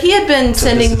but he had been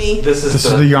sending me. This is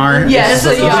the yarn. Yes,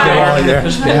 This is the yarn.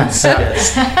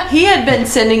 Yes. He had been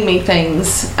sending me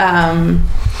things,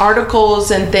 articles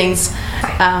and things.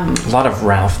 A lot of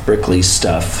Ralph Brickley's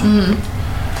stuff.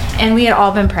 And we had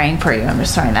all been praying for you. I'm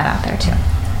just throwing that out there too.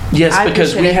 Yes, I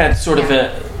because we appreciate it. had sort of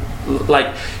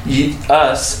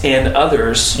us and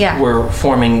others Yeah. were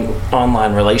forming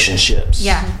online relationships.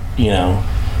 Yeah. You know,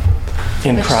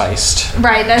 in Christ.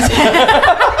 Right. That's.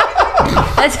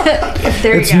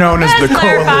 There It's you go. known as the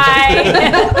Clarify.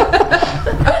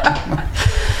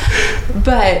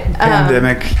 But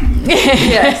Pandemic.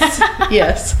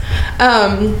 yes.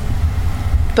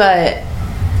 But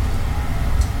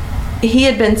he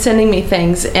had been sending me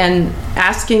things and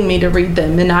asking me to read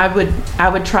them, and I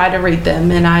would try to read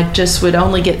them, and I just would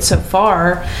only get so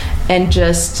far, and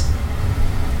just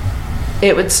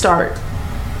it would start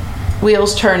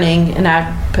wheels turning, and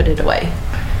I'd put it away.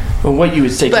 Well, what you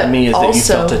would say to But me is that you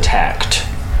also- felt attacked.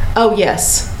 Oh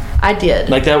yes, I did.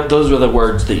 Like that. Those were the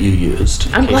words that you used.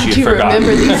 In I'm case glad you'd you forgotten.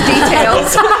 remember these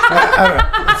details.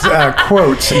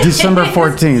 Quote, December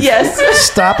 14th. Yes.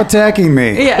 Stop attacking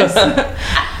me. Yes.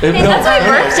 that's my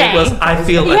birthday. It was, I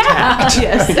feel attacked.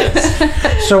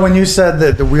 Yes. So when you said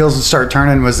that the wheels would start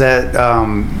turning, was that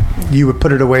you would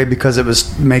put it away because it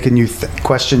was making you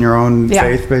question your own Yeah.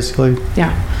 faith, basically?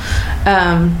 Yeah.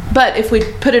 But if we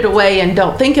put it away and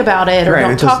don't think about it or Right,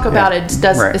 don't it talk doesn't- about yeah.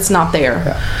 it, Right. it's not there.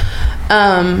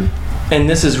 Yeah. And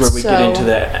this is where we get So- into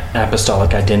the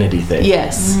apostolic identity thing.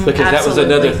 Yes. Because that was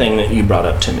another absolutely. thing that you brought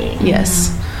up to me.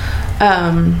 Yes.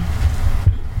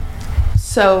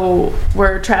 So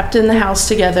we're trapped in the house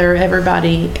together,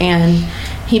 everybody, and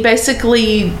he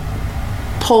basically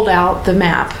pulled out the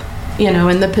map,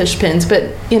 in the push pins,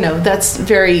 but that's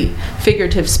very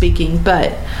figurative speaking.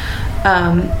 But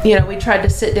we tried to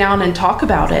sit down and talk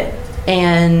about it,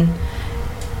 and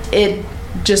it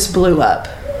just blew up.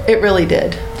 It really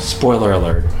did. Spoiler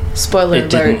alert. It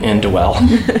didn't end well.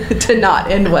 Did not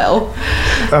end well.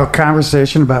 A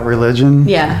conversation about religion.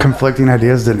 Yeah. Conflicting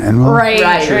ideas didn't end well. Right.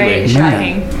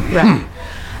 Shocking. Right.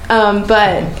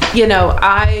 But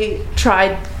I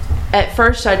tried. At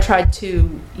first, I tried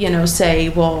to say,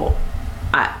 well,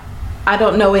 I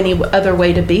don't know any other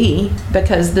way to be,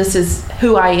 because this is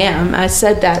who I am. I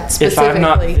said that specifically. If I'm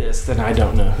not this, then I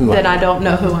don't know who I am. I don't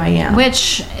know who I am.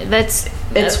 Which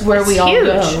it's where we all huge,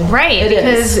 go. right?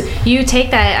 Because you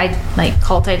take that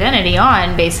cult identity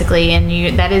on, basically,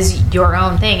 and that is your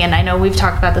own thing. And I know we've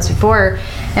talked about this before,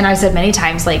 and I've said many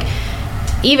times,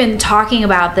 even talking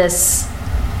about this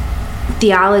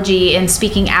theology and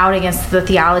speaking out against the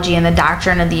theology and the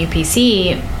doctrine of the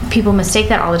UPC, people mistake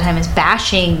that all the time as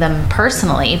bashing them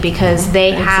personally, because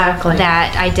they have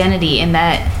that identity and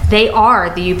that they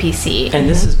are the UPC. And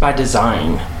this is by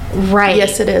design. Right.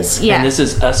 Yes, it is. Yeah. And this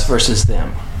is us versus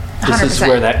them. This 100%, is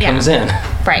where that comes in.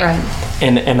 Right.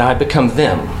 And I become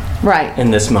them. Right. In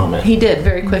this moment. He did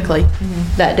very quickly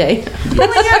that day.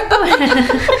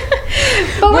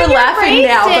 But we're laughing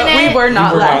now, but we were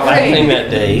not laughing that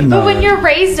day. But when you're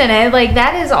raised in it,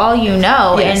 that is all you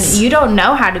know, and you don't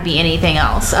know how to be anything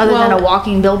else other than a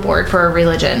walking billboard for a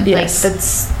religion. Yes.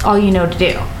 That's all you know to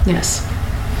do. Yes.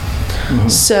 Mm-hmm.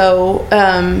 So,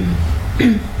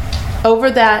 over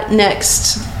that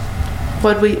next,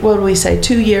 what do we say,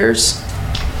 2 years?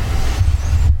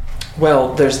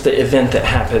 Well, there's the event that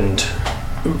happened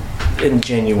in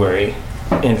January,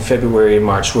 in February and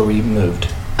March, where we moved.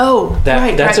 Oh,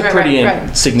 that's a pretty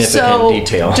significant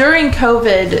detail. During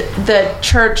COVID, the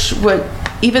church would,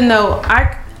 even though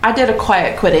I did a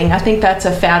quiet quitting. I think that's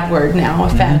a fad word now, a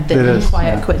fad thing,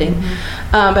 quiet quitting.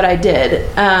 But I did.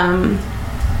 And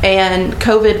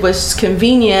COVID was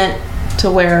convenient to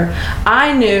where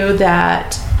I knew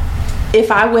that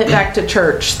if I went back to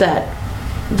church that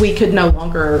we could no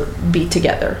longer be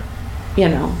together,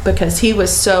 because he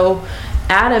was so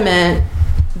adamant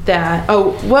that,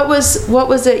 what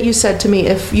was it you said to me?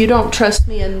 If you don't trust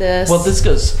me in this. Well, this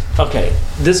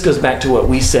goes back to what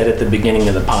we said at the beginning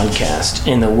of the podcast,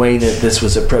 in the way that this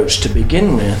was approached to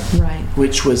begin with, right?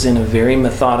 Which was in a very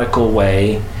methodical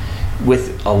way,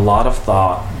 with a lot of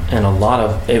thought and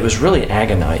it was really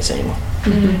agonizing.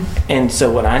 Mm-hmm. And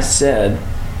so what I said,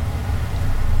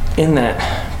 in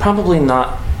that, probably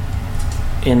not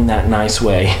in that nice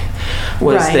way,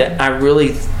 was that I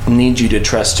really need you to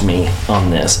trust me on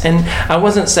this. And I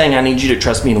wasn't saying I need you to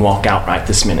trust me and walk out right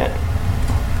this minute.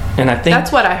 And I think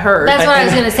that's what I heard. That's what I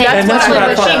was going to say. That's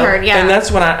what she heard. Yeah. And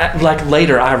that's what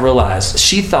later I realized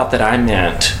she thought that I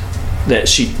meant that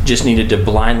she just needed to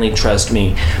blindly trust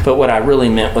me. But what I really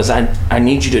meant was I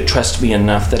need you to trust me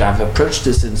enough that I've approached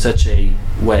this in such a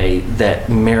way that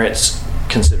merits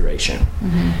consideration.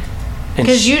 Mm-hmm.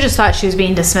 Because you just thought she was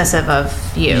being dismissive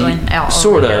of you and all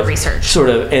your research. Sort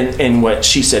of. And what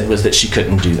she said was that she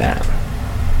couldn't do that.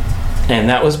 And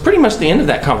that was pretty much the end of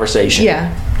that conversation.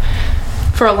 Yeah.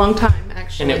 For a long time,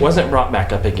 actually. And it wasn't brought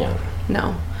back up again.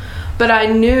 No. But I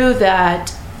knew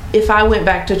that if I went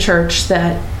back to church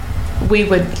that we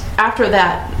would, after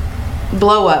that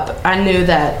blow up, I knew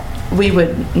that we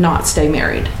would not stay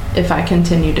married if I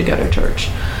continued to go to church.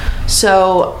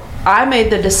 So I made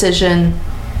the decision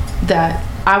that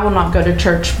I will not go to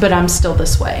church, but I'm still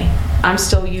this way. I'm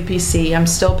still UPC. I'm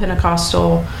still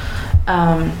Pentecostal.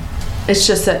 It's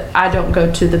just that I don't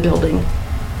go to the building.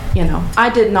 I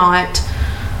did not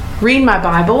read my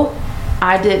Bible.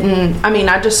 I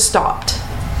just stopped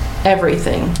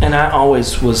everything. And I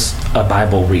always was a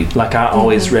Bible read. I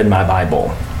always read my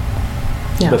Bible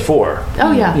before.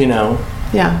 Oh, yeah.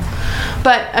 Yeah.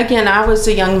 But again, I was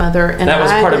a young mother, and that was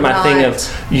part of my thing of,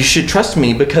 you should trust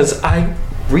me because I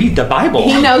read the Bible.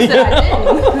 He knows that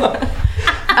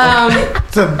I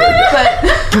didn't.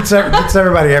 It's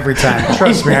everybody every time.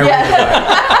 Trust me, I read the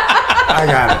Bible. I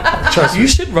got it. Trust me. You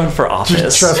should run for office.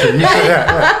 Just trust me.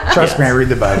 Trust me, I read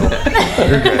the Bible.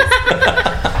 You're good.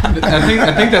 I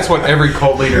think that's what every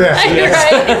cult leader is.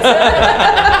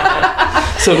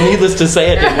 So needless to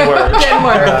say, it didn't work.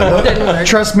 Didn't work.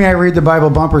 Trust me, I read the Bible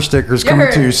bumper stickers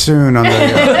coming to you soon on the.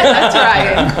 That's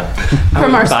right.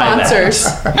 From our sponsors.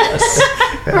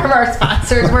 From our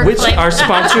sponsors, which our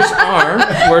sponsors are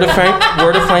Word of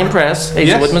Flame Press,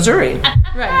 Hazelwood, Missouri.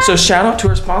 Right. So shout out to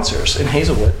our sponsors in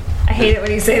Hazelwood. I hate it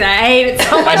when you say that. I hate it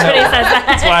so much when he says that.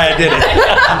 That's why I did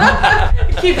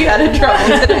it. Keep you out of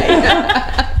trouble today.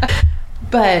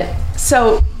 But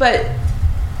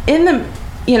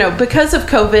because of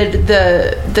COVID,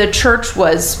 the church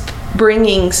was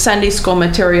bringing Sunday school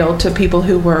material to people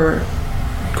who were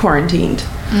quarantined.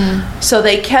 So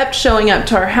they kept showing up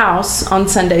to our house on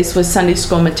Sundays with Sunday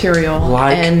school material.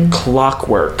 Like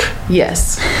clockwork.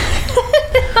 Yes.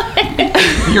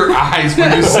 Your eyes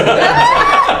when you said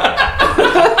that.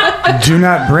 Do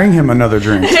not bring him another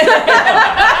drink.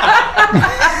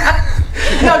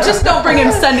 No, just don't bring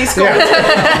him Sunday school.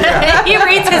 He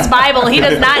reads his Bible. He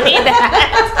does not need that.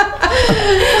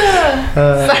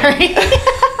 Sorry.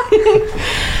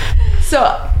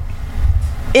 So,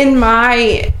 in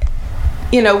my,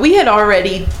 we had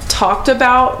already talked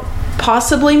about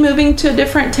possibly moving to a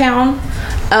different town.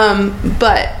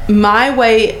 But my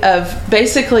way of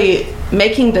basically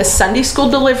making the Sunday school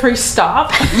delivery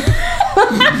stop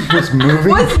Was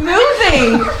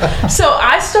moving? So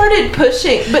I started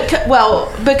pushing,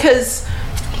 because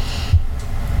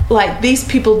like these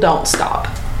people don't stop.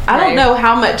 I don't know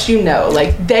how much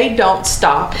like they don't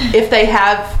stop. If they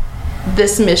have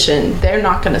this mission, they're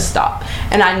not going to stop.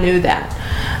 And I knew that.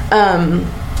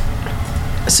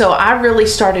 So I really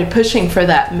started pushing for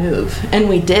that move, and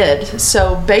we did.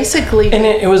 So basically... And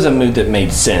it was a move that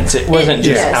made sense. It wasn't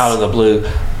just out of the blue.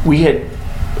 We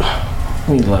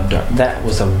loved it. That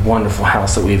was a wonderful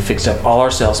house that we had fixed up all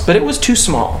ourselves, but it was too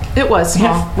small. It was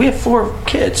small. We have 4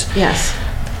 kids. Yes.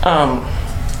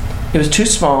 It was too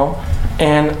small,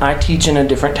 and I teach in a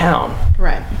different town.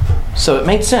 Right. So it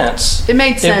made sense. It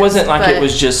made sense. It wasn't like it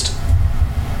was just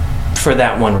for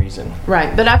that one reason.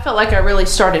 Right. But I felt like I really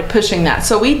started pushing that.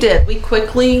 So we did. We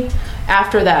quickly,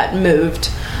 after that,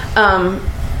 moved.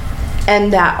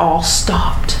 And that all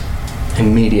stopped.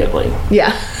 Immediately.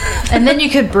 Yeah. And then you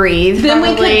could breathe. Then we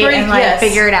could breathe, and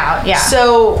figure it out. Yeah.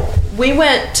 So we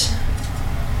went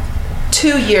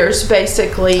 2 years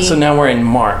basically. So now we're in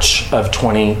March of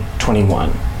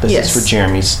 2021. This is for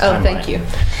Jeremy's timeline. Oh, thank you.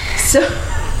 So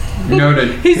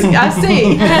Noted. I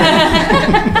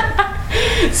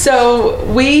see. So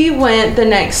we went the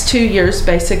next 2 years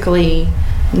basically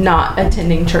not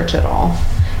attending church at all.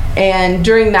 And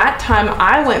during that time,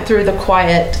 I went through the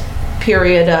quiet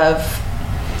period of,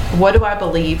 what do I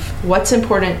believe? What's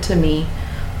important to me?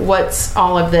 What's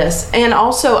all of this? And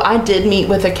also, I did meet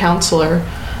with a counselor.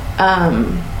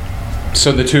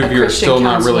 So the two of you are still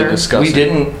not really discussing. We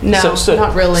didn't. No,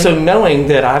 not really. So knowing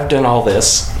that I've done all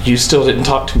this, you still didn't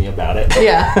talk to me about it.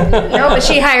 Yeah. No, but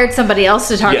she hired somebody else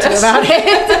to talk to you about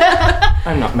it.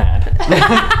 I'm not mad.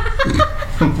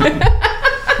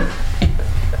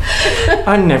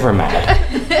 I'm never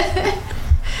mad.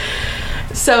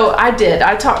 So I did.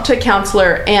 I talked to a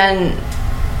counselor, and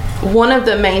one of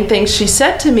the main things she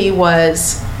said to me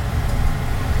was,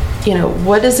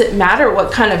 what does it matter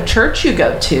what kind of church you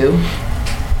go to?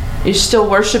 You're still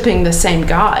worshiping the same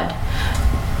God.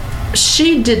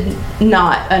 She did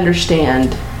not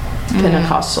understand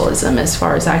Pentecostalism as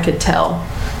far as I could tell.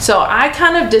 So I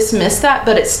kind of dismissed that,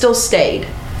 but it still stayed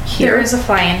here. There is a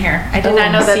fly in here. I did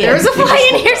not know that there was a fly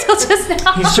in here till just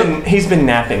now. He's been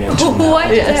napping until now. What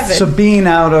happened? So being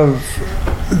out of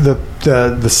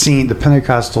the scene, the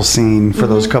Pentecostal scene for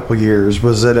those couple years,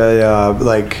 was it a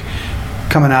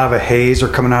coming out of a haze or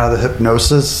coming out of the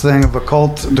hypnosis thing of a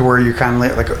cult, to where you kind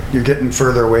of like you're getting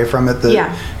further away from it? That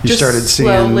you just started seeing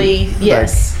slowly.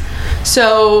 Yes.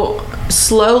 So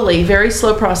slowly, very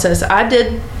slow process. I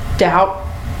did doubt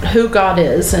who God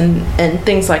is and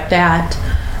things like that.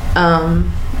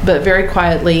 But very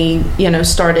quietly,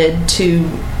 started to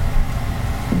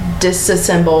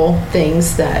disassemble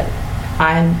things that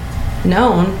I'd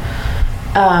known.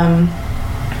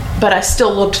 But I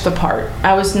still looked the part.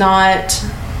 I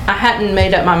hadn't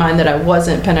made up my mind that I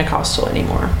wasn't Pentecostal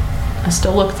anymore. I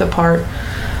still looked the part.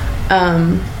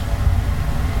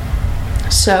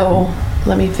 So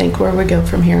let me think where we go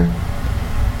from here.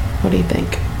 What do you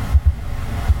think?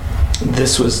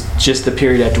 This was just the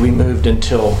period after we moved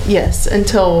until... Yes,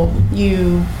 until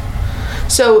you...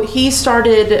 So he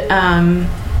started...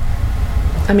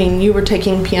 you were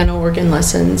taking piano organ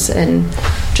lessons and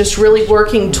just really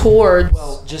working towards...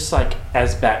 Well, just like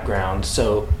as background,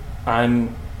 so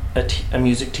I'm a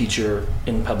music teacher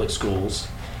in public schools,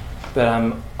 but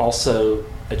I'm also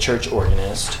a church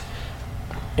organist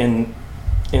in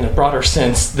a broader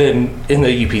sense than in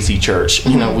the UPC church.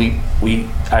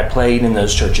 I played in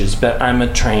those churches, but I'm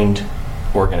a trained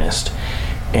organist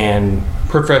and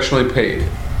professionally paid.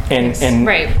 And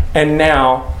right. And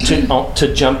now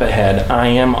to jump ahead, I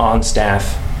am on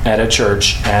staff at a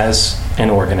church as an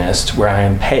organist where I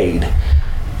am paid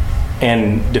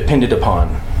and depended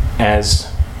upon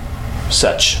as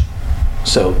such.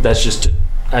 So that's just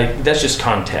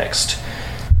context.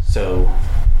 So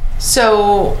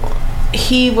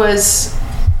he was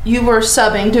you were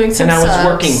subbing, doing some And I was subs.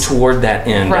 working toward that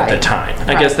end at the Right. time.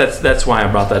 I Right. guess that's why I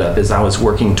brought that up, is I was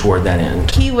working toward that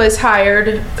end. He was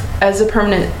hired as a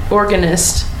permanent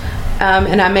organist,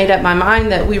 and I made up my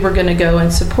mind that we were going to go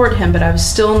and support him, but I was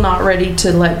still not ready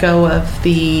to let go of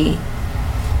the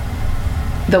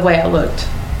way I looked,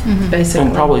 basically.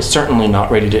 And probably certainly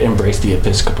not ready to embrace the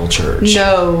Episcopal Church.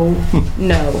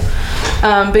 No,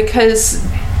 because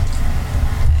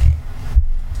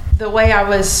the way I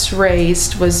was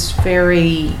raised was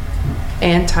very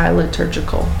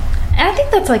anti-liturgical. And I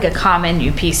think that's like a common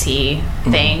UPC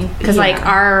thing, because Yeah. like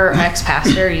our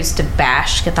ex-pastor used to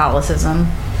bash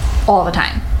Catholicism all the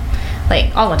time,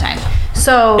 like all the time.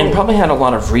 So And probably had a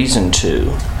lot of reason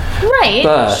to. right,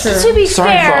 But to be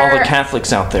sorry fair, for all the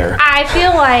Catholics out there. I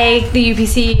feel like the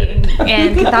UPC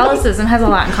and Catholicism has a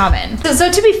lot in common. So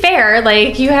to be fair,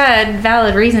 like you had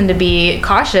valid reason to be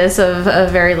cautious of a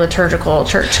very liturgical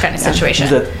church kind of situation.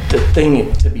 The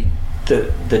thing to be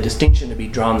the distinction to be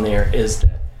drawn there is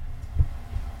that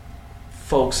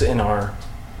folks in our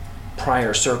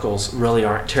prior circles really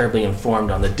aren't terribly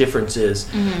informed on the differences.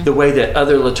 The way that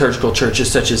other liturgical churches,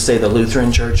 such as say the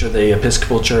Lutheran Church or the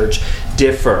Episcopal Church,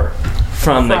 differ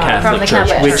from the Catholic Church,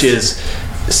 Catholic which is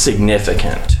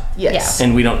significant. Yes.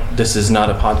 And we don't. This is not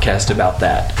a podcast about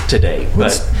that today,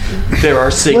 but there are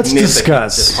significant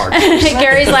discuss. departures.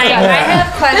 Gary's like, I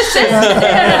have questions.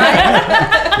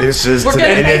 This is We're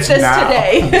going to today. make It's this now.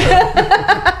 today.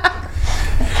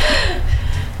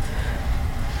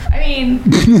 I mean,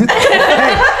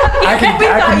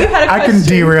 I can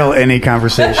derail any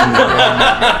conversation.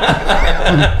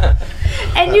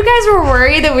 and you guys were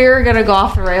worried that we were going to go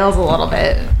off the rails a little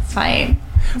bit. It's fine.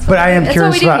 But I am That's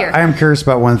curious what we do about. here. I am curious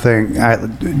about one thing.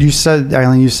 You said,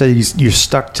 Eileen, you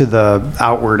stuck to the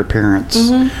outward appearance.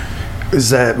 Was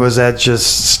that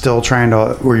just still trying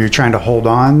to? Were you trying to hold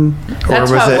on, That's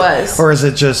was how it it was. or is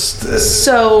it just?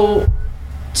 So,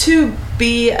 to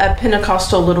be a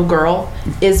Pentecostal little girl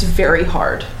is very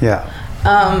hard. Yeah.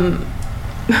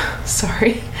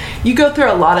 Sorry. You go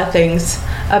through a lot of things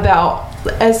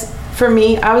as for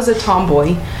me, I was a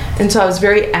tomboy, and so I was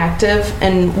very active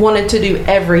and wanted to do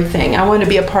everything. I wanted to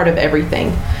be a part of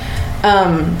everything.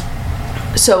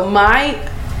 So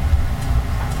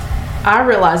I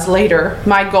realized later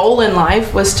my goal in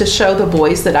life was to show the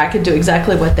boys that I could do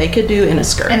exactly what they could do in a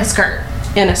skirt. In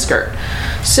a skirt.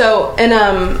 So, and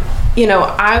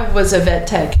I was a vet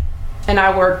tech, and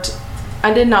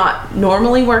I did not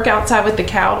normally work outside with the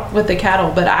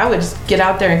cattle, but I would get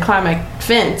out there and climb a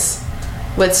fence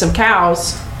with some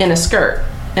cows in a skirt,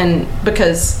 and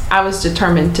because I was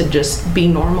determined to just be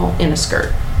normal in a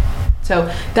skirt. So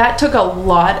that took a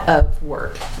lot of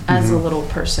work as a little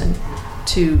person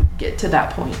to get to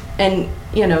that point. And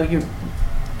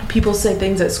people say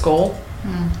things at school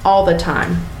all the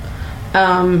time.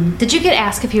 Did you get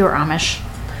asked if you were Amish?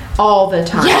 All the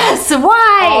time. Yes.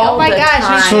 Why? All oh my the gosh.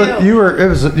 time. So you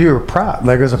were proud.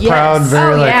 Like it was a Yes. proud,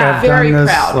 very Oh, like yeah. I've Very done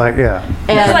this. proud. Like yeah.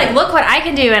 And, It's like, look what I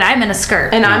can do, and I'm in a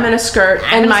skirt. and I'm in a skirt,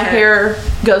 I'm in and a my skirt. hair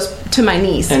goes to my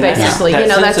knees, And basically. that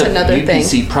That's sense of another thing.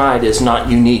 UPC pride is not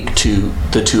unique to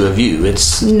the two of you.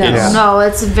 It's No. Yeah. No,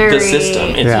 it's very the system.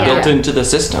 It's Yeah. built into the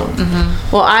system.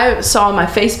 Well, I saw my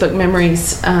Facebook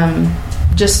memories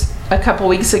just a couple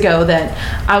weeks ago that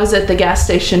I was at the gas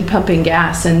station pumping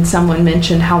gas, and someone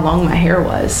mentioned how long my hair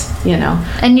was.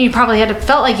 And you probably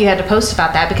felt like you had to post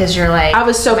about that because you're like, I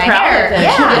was so my proud hair. of it.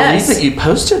 Yeah. I believe Yes. that you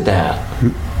posted that,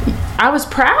 I was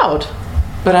proud.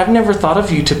 but I've never thought of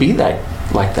you to be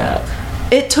like that.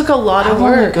 It took a lot How of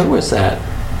long work ago was that?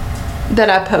 that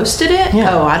I posted it. Yeah.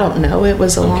 Oh, I don't know. It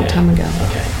was a long Okay. time ago.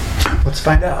 Okay. Let's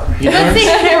find out. You But learned- see,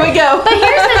 Here we go. But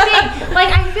here's the thing.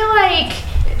 Like, I feel like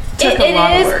Took a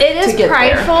lot of work it to is get there.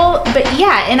 prideful, but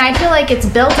yeah, and I feel like it's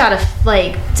built out of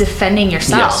like defending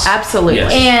yourself. Yes. Absolutely.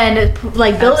 Yes. And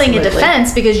like building a Absolutely.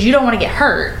 defense because you don't want to get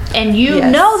hurt, and you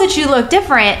Yes. know that you look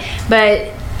different, but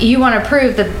you want to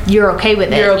prove that you're okay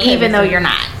with it, You're okay even with though it. you're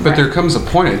not. But there comes a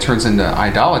point it turns into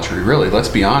idolatry, really. Let's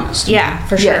be honest. Yeah,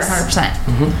 for sure, Yes.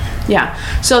 100%. Yeah.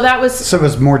 So that was So it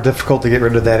was more difficult to get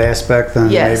rid of that aspect than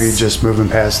Yes. maybe just moving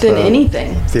past than the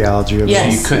anything. theology of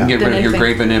Yes. it. You couldn't get Than rid of your anything.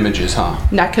 graven images, huh?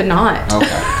 I could not. Okay.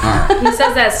 All right. He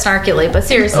says that snarkily, but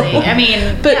seriously, I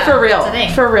mean, But yeah, for real, it's a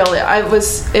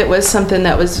thing. it was something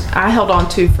that I held on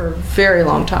to for a very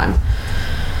long time.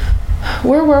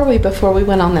 Where were we before we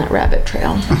went on that rabbit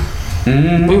trail?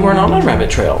 we weren't on a rabbit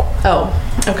trail. Oh,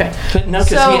 okay. But no,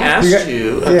 because So- he asked You got-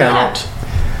 you yeah. about.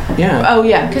 Yeah. Oh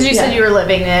yeah, Because you yeah. said you were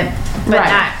living it, but Right.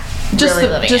 not just really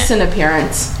living just it. in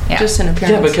appearance. Yeah. Just in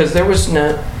appearance. Yeah, because there was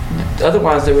no.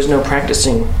 otherwise there was no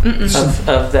practicing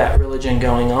of that religion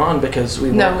going on because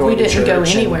we weren't going to church. No, we didn't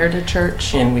go anywhere to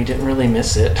church. And we didn't really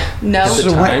miss it. No. At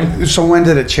the time. So when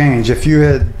did it change? If you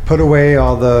had put away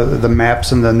all the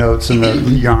maps and the notes and the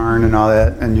yarn and all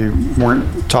that, and you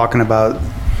weren't talking about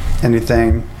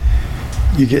anything,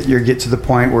 you get to the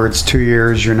point where it's 2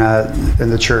 years, you're not in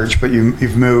the church, but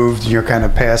you've moved, you're kind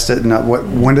of past it.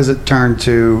 And when does it turn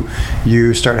to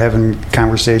you start having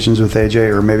conversations with AJ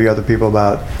or maybe other people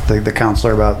about the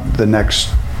counselor about the next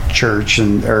church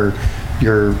or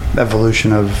your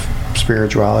evolution of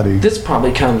spirituality? This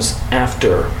probably comes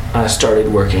after I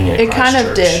started working at It kind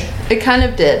of Christ did. It kind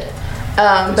of did.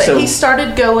 But So- he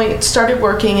started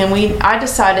working, and I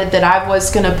decided that I was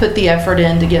going to put the effort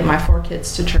in to get my 4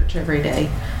 kids to church every day,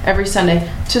 every Sunday,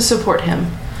 to support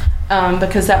him,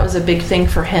 because that was a big thing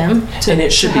for him. And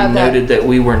it should be noted that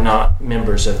we were not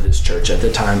members of this church at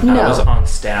the time. No. I was on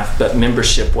staff, but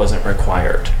membership wasn't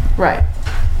required. Right.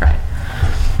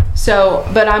 So,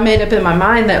 but I made up in my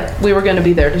mind that we were going to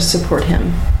be there to support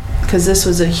him, because this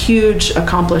was a huge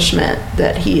accomplishment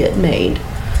that he had made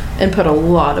and put a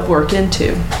lot of work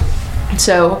into.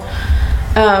 So,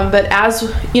 but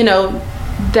as you know,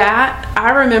 that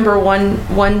I remember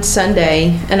one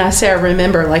Sunday, and I say I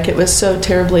remember like it was so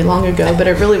terribly long ago, but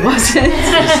it really wasn't.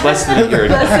 It's less than a year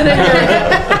ago.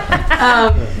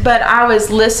 But I was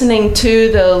listening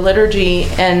to the liturgy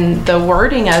and the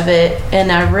wording of it,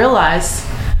 and I realized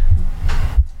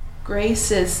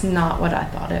grace is not what I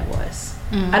thought it was.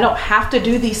 I don't have to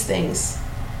do these things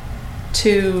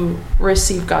to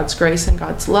receive God's grace and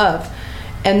God's love.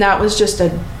 And that was just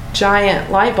a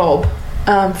giant light bulb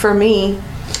for me.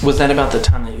 Was that about the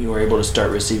time that you were able to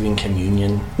start receiving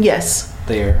communion Yes.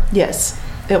 there? Yes,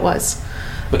 it was.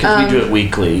 Because we do it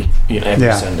weekly,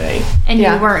 every Sunday. And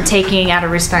Yeah. you weren't taking out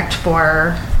of respect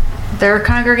for their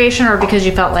congregation, or because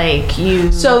you felt like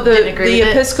you So didn't the agree with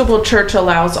it? Episcopal Church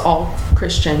allows all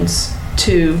Christians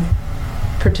to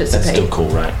participate. That's still cool,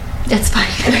 right? It's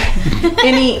fine.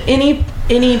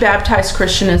 Any baptized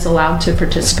Christian is allowed to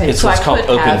participate. It's So what's I called could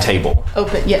open have- table.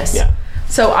 Open, yes. Yeah.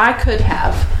 So I could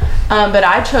have, but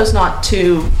I chose not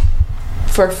to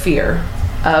for fear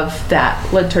of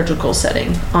that liturgical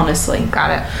setting, honestly.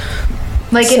 Got it.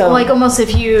 Like So- like almost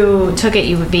if you took it,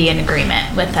 you would be in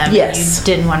agreement with them. Yes. You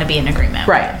didn't want to be in agreement.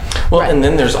 Right. Well, Right. and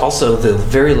then there's also the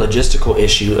very logistical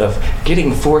issue of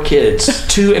getting 4 kids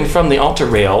to and from the altar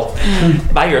rail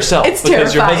by yourself It's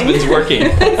because your terrifying. husband's working.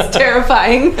 It's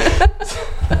terrifying.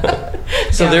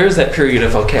 So there is that period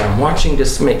of, okay, I'm watching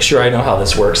just to make sure I know how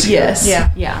this works here. Yes. Yeah.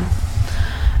 Yeah.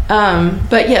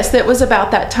 But yes, that was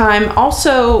about that time.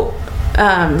 Also,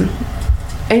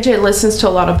 AJ listens to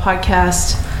a lot of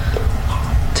podcasts.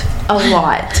 A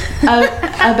lot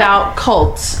about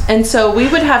cults. And so we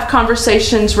would have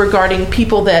conversations regarding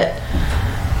people that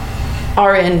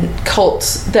are in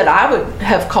cults that I would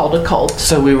have called a cult.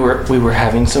 So we were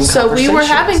having some So we conversations. were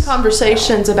having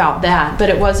conversations about that, but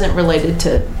it wasn't related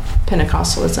to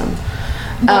Pentecostalism.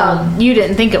 You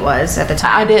didn't think it was at the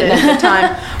time. I didn't at the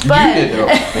time. But You did though.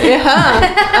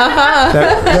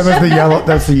 That was the yellow.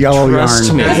 That's the yellow Trust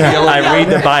yarn. me, Yeah. I read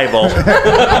the Bible.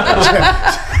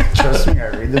 Trust me, I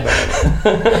read the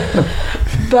Bible.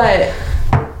 But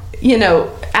you know,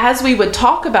 as we would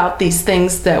talk about these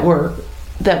things that were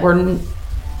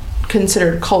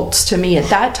considered cults to me at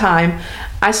that time,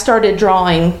 I started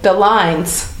drawing the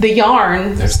lines. The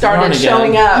yarn There's the started yarn again.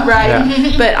 showing up, right?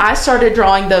 Yeah. But I started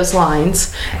drawing those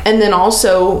lines, and then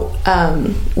also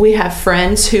we have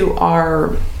friends who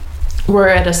were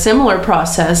at a similar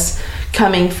process,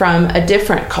 coming from a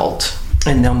different cult.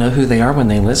 And they'll know who they are when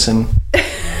they listen.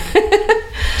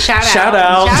 Shout out. Shout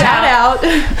out. Shout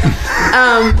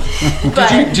out!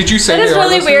 But Did you say That is they are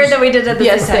really listeners? weird that we did it at the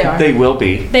yes, same they time. are. They will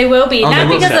be. They will be. On Not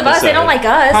the because of us. They don't like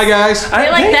us. Hi guys. They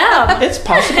like them. It's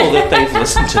possible that they've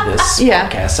listened to this Yeah.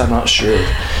 podcast. I'm not sure.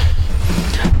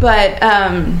 But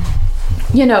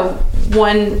you know,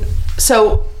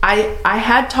 so I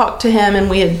had talked to him, and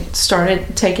we had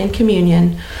started taking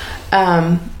communion,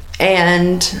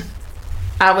 and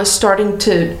I was starting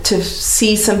to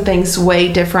see some things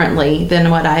way differently than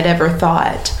what I'd ever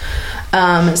thought,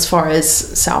 as far as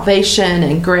salvation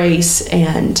and grace,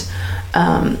 and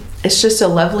it's just a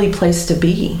lovely place to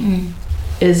be,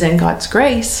 is in God's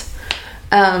grace.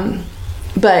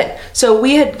 But so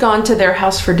we had gone to their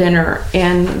house for dinner,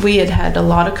 and we had a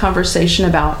lot of conversation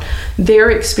about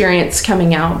their experience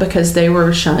coming out because they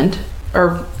were shunned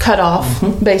or cut off,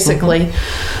 basically.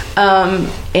 And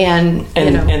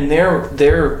you know, And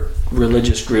their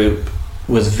religious group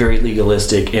was very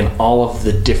legalistic in all of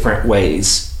the different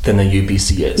ways than the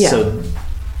UPC is. Yeah. So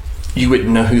you wouldn't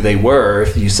know who they were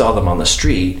if you saw them on the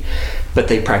street. but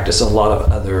they practice a lot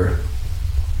of other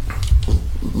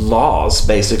laws,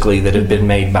 basically, that have been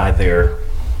made by their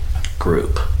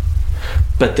group.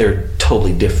 But they're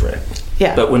totally different.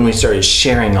 Yeah. But when we started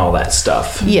sharing all that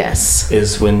stuff, Yes,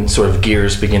 is when sort of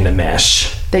gears begin to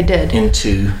mesh they did.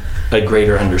 into a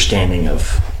greater understanding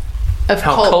of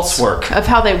how cults work. Of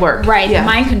how they work. Right, Yeah. the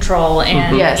mind control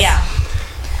and Yes.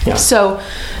 yeah. So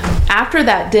after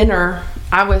that dinner,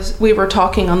 we were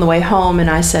talking on the way home, and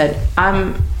I said,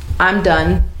 I'm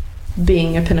done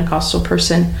being a Pentecostal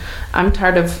person. I'm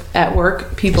tired of at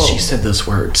work people. She said those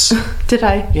words. Did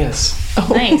I? Yes. Oh.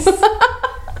 Nice.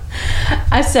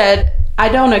 I said, I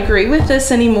don't agree with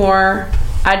this anymore.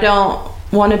 I don't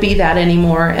want to be that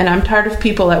anymore. And I'm tired of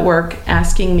people at work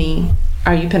asking me,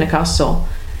 are you Pentecostal?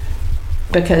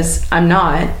 Because I'm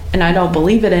not, and I don't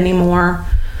believe it anymore.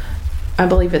 I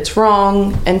believe it's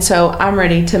wrong. And so I'm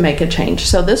ready to make a change.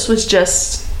 So this was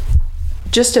just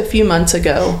a few months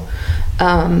ago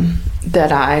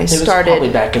that I It was started. probably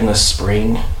back in the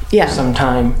spring. Yeah.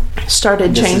 Sometime.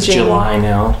 Started This changing. is July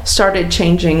now. Started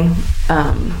changing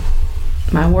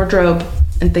my wardrobe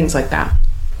and things like that.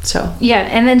 So Yeah,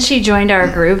 and then she joined our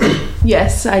group.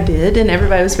 yes, I did, and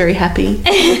everybody was very happy.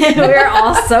 We were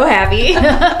all so happy.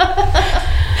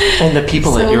 And the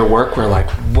people at your work were like,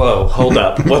 whoa, hold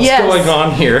up. What's Yes. going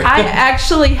on here? I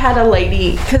actually had a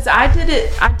lady, because I did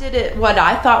it what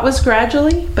I thought was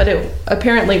gradually, but it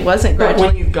apparently wasn't But gradually.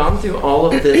 when you've gone through all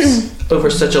of this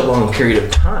over such a long period of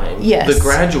time, Yes. the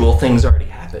gradual things already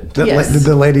happened. Yes. Did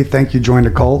the lady think you joined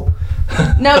a cult?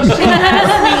 No, she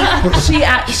asked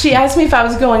me. She asked me if I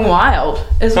was going wild.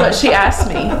 Is what she asked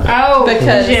me. Oh,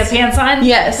 Because- did you have pants on?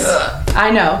 Yes,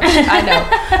 I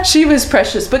know. She was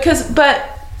precious but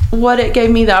what it gave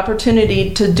me the opportunity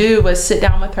to do was sit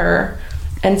down with her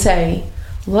and say,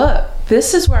 look,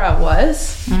 this is where I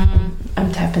was.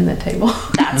 I'm tapping the table.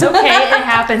 It's okay. It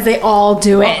happens. They all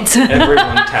do it.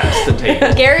 Everyone taps the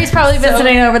table. Gary's probably been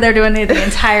sitting over there doing it the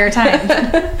entire time.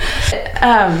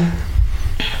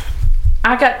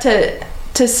 I got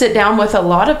to sit down with a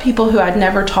lot of people who I'd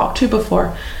never talked to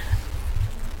before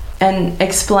and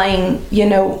explain,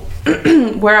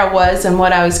 where I was and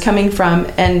what I was coming from.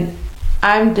 And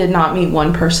I did not meet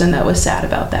one person that was sad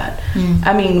about that.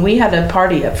 I mean, we had a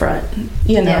party up front,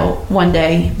 one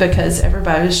day because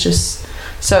everybody was just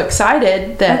so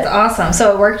excited That's awesome.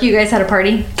 So at work, you guys had a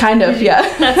party? kind of, yeah.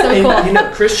 That's so And, cool.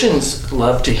 Christians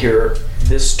love to hear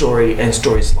this story and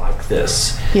stories like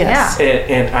this. Yes. Yeah.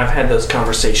 And I've had those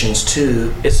conversations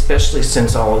too, especially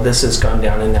since all of this has gone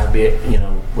down, and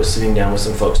I was sitting down with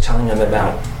some folks telling them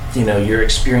about, your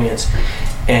experience,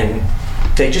 and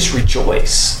they just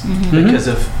rejoice because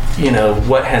of,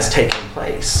 what has taken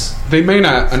place. They may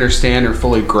not understand or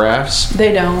fully grasp,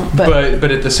 They don't,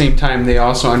 but at the same time, they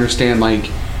also understand, like,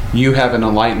 you have an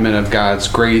enlightenment of God's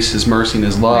grace, His mercy, and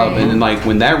His love. Right. And then, like,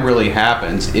 when that really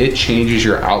happens, it changes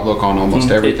your outlook on almost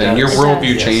everything. does. Your It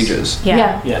worldview does. changes.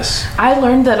 Yeah. Yes. I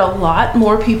learned that a lot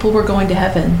more people were going to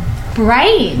heaven.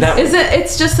 Right.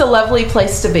 It's just a lovely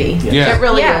place to be. Yeah. It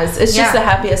really Yeah. is. It's just Yeah. the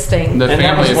happiest thing. The And that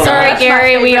family was is one of Sorry, That's my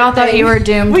Gary. We all favorite thought you thing. were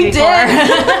doomed We before.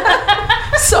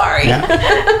 did. Sorry.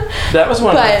 That was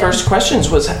one of my But- first questions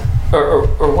or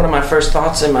one of my first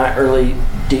thoughts in my early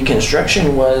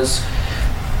deconstruction was,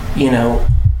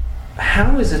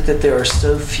 how is it that there are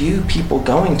so few people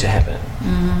going to heaven?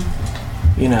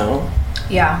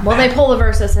 Yeah. Well, they pull the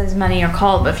verse that says many are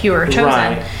called, but few are chosen.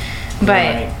 Right. But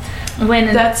Right.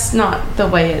 when That's not the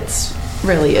way it's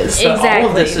really is. It- But all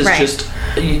of this is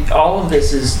Exactly, all of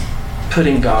this is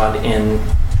putting God in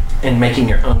and making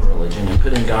your own religion and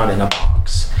putting God in a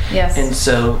box. yes. And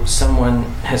so someone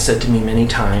has said to me many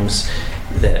times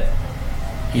that,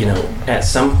 at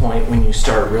some point when you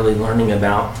start really learning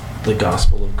about the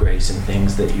gospel of grace and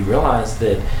things, that you realize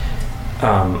that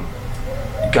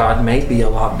God may be a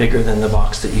lot bigger than the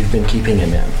box that you've been keeping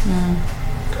Him in.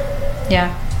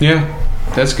 yeah. Yeah,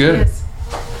 that's good. Yes.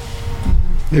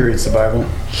 He reads the Bible.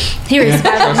 He reads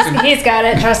Trust him. Bible. He's got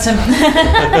it. Trust him.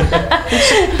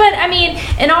 But I mean,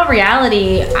 in all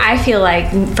reality, I feel like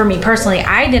for me personally,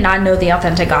 I did not know the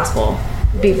authentic gospel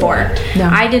before. No.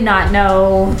 I did not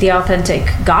know the authentic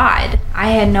God. I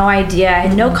had no idea. I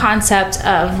had no concept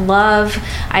of love.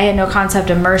 I had no concept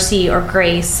of mercy or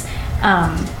grace.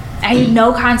 I had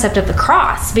no concept of the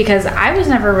cross because I was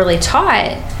never really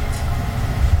taught.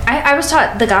 I was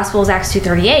taught the gospel is Acts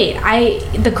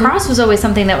 2:38. The cross was always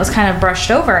something that was kind of brushed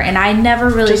over, and I never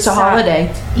really Just a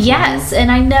holiday. Yes,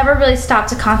 and I never really stopped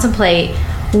to contemplate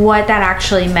what that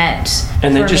actually meant.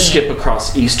 And then for just me. skip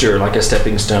across Easter like a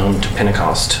stepping stone to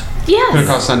Pentecost. Yes.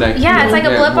 Pentecost Sunday. Yeah, it's like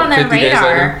a blip on their 50 days radar.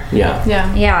 later. Yeah.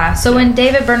 Yeah. Yeah. So when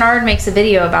David Bernard makes a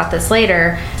video about this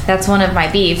later, that's one of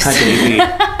my beefs How can you be?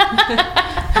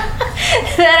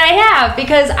 that I have,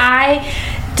 because I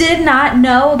did not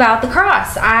know about the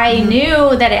cross. I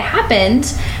knew that it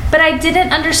happened, but I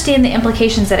didn't understand the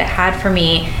implications that it had for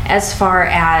me, as far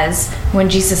as when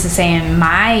Jesus is saying,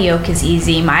 my yoke is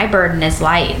easy, my burden is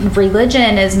light.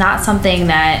 Religion is not something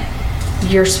that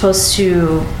you're supposed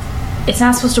to, it's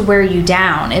not supposed to wear you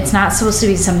down. It's not supposed to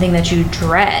be something that you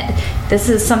dread. This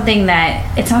is something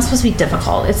that, it's not supposed to be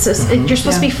difficult. It's just, you're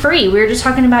supposed to be free. We were just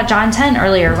talking about John 10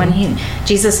 earlier when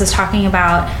Jesus is talking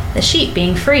about the sheep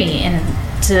being free and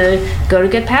to go to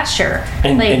good pasture.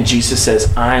 And Jesus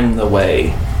says, I'm the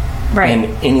way. Right.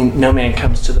 And no man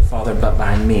comes to the Father but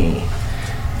by me.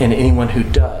 And anyone who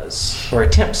does or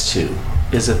attempts to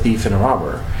is a thief and a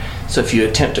robber. So if you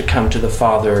attempt to come to the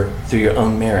Father through your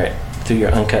own merit, through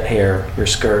your uncut hair, your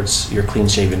skirts, your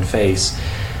clean-shaven face,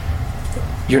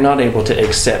 you're not able to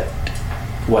accept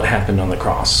what happened on the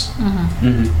cross.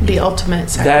 The ultimate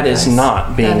sacrifice. That is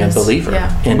not being a believer.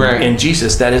 Yeah. In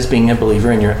Jesus, that is being a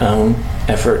believer in your own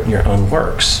effort and your own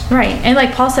works. Right. And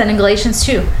like Paul said in Galatians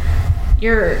 2,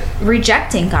 you're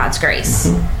rejecting God's grace.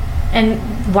 And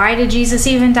why did Jesus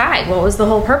even die? What was the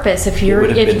whole purpose if you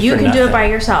can do it by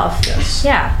yourself? Yes.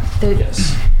 Yeah.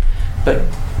 Yes. But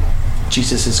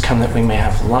Jesus has come that we may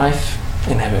have life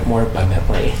and have it more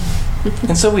abundantly.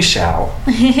 And so we shall.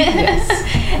 Yes.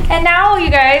 And now you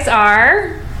guys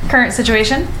are, current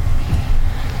situation.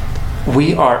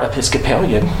 We are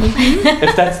Episcopalian,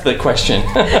 if that's the question.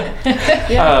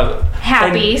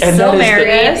 Happy, and still that is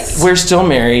married. we're still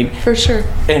married. For sure.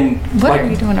 And What are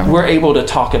you doing over we're there? able to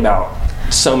talk about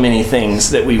so many things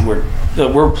that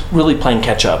we're really playing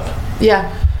catch up.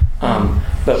 Yeah.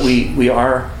 But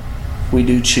we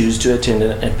do choose to attend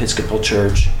an Episcopal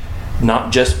church,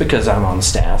 not just because I'm on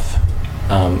staff,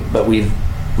 but we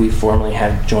formally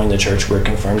have joined the church. We're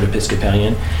confirmed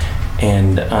Episcopalian,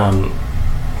 and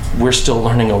we're still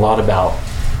learning a lot about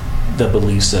the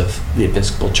beliefs of the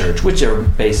Episcopal Church, which are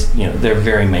based, they're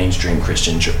very mainstream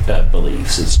Christian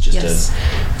beliefs. It's just a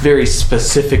very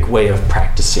specific way of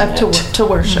practicing To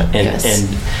worship.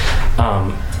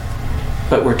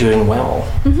 But we're doing well.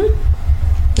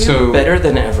 So Better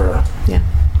than ever. Yeah.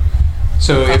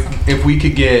 So if we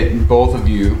could get both of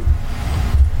you,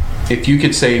 if you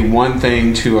could say one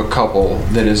thing to a couple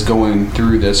that is going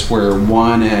through this, where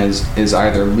one is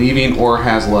either leaving or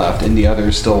has left and the other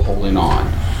is still holding on,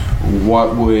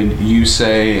 what would you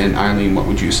say? And Eileen, what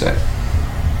would you say?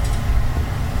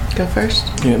 Go first.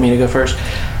 You want me to go first?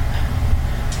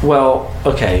 Well,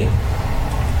 okay.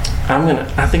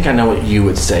 I think I know what you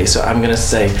would say, so I'm gonna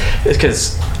say,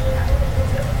 because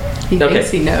He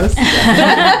thinks he knows.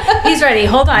 He's ready.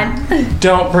 Hold on.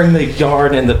 don't bring the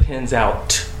yarn and the pins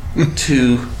out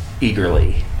too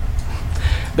eagerly,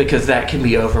 because that can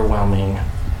be overwhelming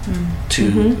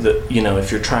to the,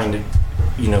 if you're trying to,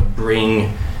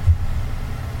 bring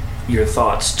your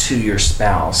thoughts to your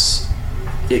spouse,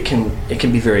 it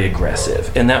can be very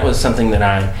aggressive. And that was something that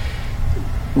I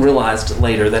realized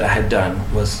later that I had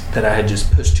done, was that I had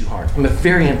just pushed too hard. I'm a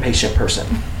very impatient person.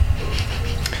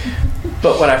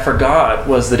 But what I forgot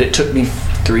was that it took me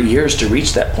 3 years to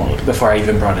reach that point before I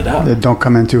even brought it up. Don't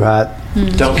come in too hot.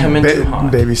 Don't come in too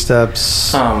hot. Baby steps.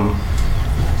 So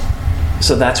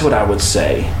that's what I would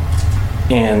say.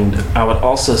 And I would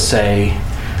also say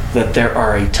that there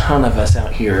are a ton of us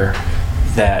out here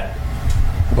that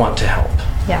want to help.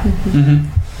 Yeah.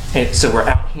 And so we're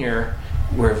out here,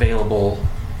 we're available,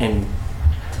 and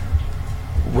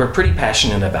we're pretty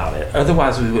passionate about it.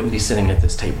 Otherwise, we wouldn't be sitting at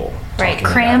this table. Right. talking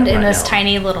Crammed about it in right this now.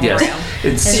 tiny little Yes. room.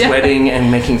 It's sweating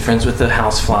and making friends with the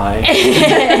housefly.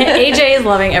 AJ is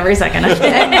loving every second of it.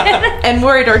 And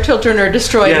worried our children are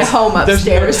destroying the home There's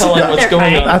no upstairs. telling what's They're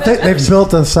going fine. on. I think they've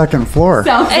built a second floor.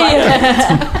 Yeah,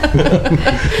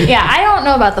 I don't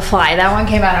know about the fly. That one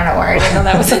came out of nowhere. I didn't know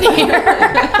that was in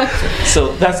here.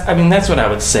 So that's what I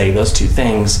would say, those two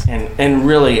things. And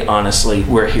really, honestly,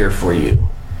 we're here for you.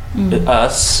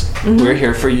 Us, we're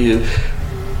here for you.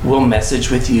 We'll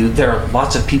message with you. There are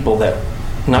lots of people that,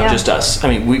 not just us. I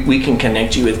mean, we can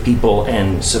connect you with people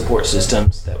and support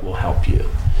systems that will help you.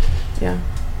 Yeah.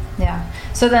 Yeah.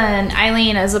 So then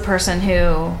Eileen, as a person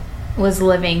who was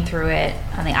living through it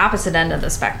on the opposite end of the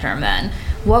spectrum, then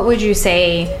what would you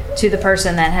say to the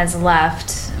person that has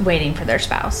left waiting for their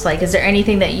spouse? Like, is there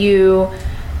anything that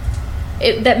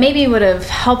that maybe would have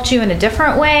helped you in a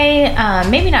different way?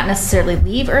 Maybe not necessarily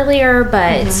leave earlier,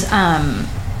 but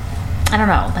I don't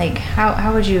know. Like,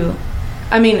 how would you?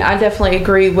 I mean, I definitely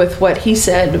agree with what he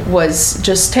said, was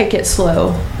just take it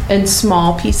slow in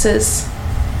small pieces.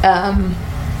 And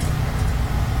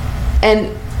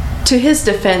to his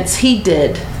defense, he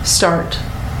did start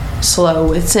slow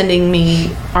with sending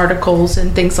me articles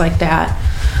and things like that.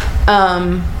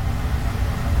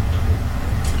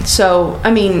 So,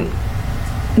 I mean,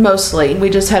 mostly we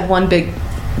just had one big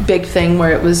thing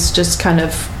where it was just kind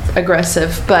of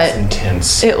aggressive, but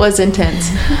intense. It was intense.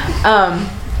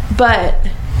 But,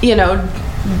 you know,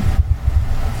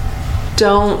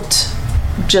 don't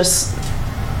just,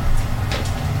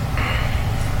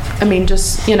 I mean,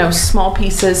 just, you know, small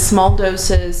pieces, small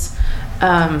doses,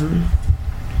 and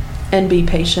be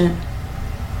patient.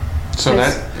 So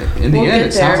that, in the end,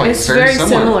 it sounds like it's very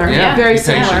similar. Yeah, very be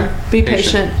similar. patient. Be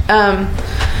patient.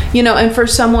 You know, and for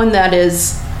someone that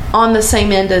is on the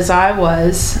same end as I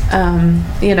was,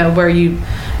 you know, where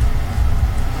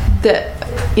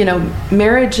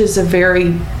marriage is a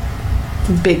very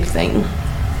big thing.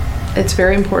 It's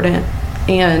very important,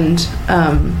 and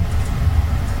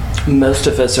most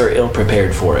of us are ill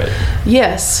prepared for it.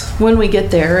 yes, when we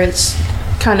get there, it's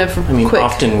kind of quick,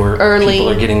 often early, people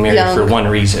are getting married young. for one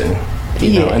reason.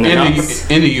 You know, and In they're not- the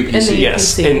UPC. In the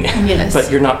yes, UPC, and, yes.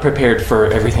 but you're not prepared for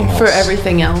everything else. For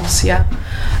everything else, yeah.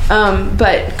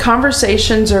 But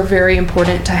conversations are very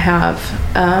important to have,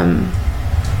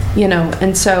 you know,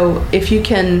 and so if you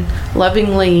can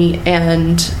lovingly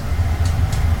and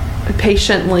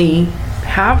patiently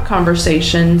have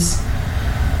conversations,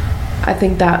 I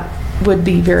think that would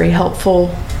be very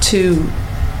helpful to,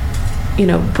 you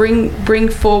know, bring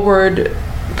forward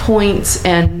points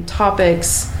and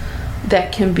topics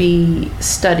that can be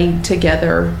studied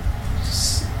together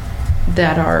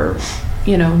that are,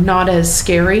 you know, not as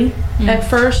scary at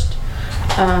first.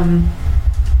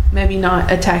 Maybe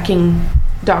not attacking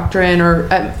doctrine or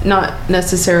not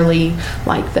necessarily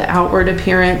like the outward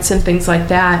appearance and things like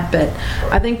that, but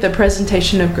I think the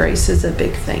presentation of grace is a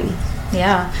big thing.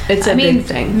 Yeah. It's a big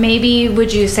thing. Maybe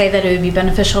would you say that it would be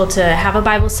beneficial to have a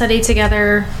Bible study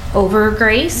together over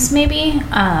grace, maybe?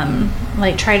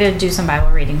 Like try to do some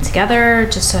Bible reading together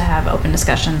just to have open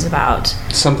discussions about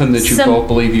Something that you both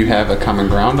believe you have a common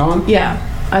ground on? Yeah,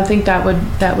 I think that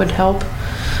would help.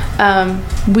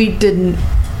 We didn't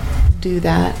do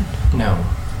that. No.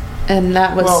 And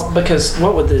that was... Well, because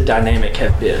what would the dynamic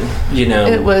have been? You know,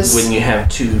 It was- when you have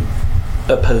two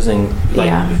opposing, like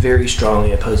Yeah. very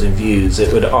strongly opposing views,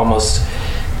 it would almost,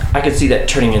 I could see that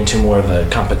turning into more of a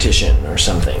competition or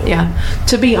something. Yeah.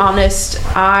 To be honest,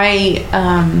 I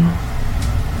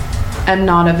am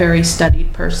not a very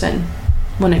studied person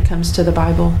when it comes to the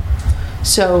Bible.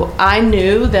 So I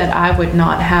knew that I would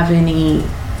not have any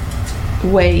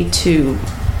way to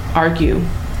argue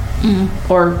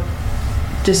or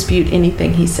dispute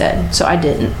anything he said. So I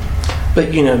didn't.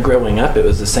 But, you know, growing up, it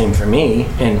was the same for me,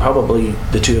 and probably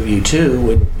the two of you too,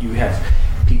 when you have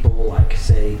people like,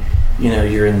 say, you know,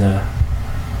 you're in the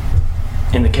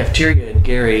cafeteria and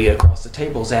Gary across the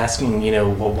table's asking, you know,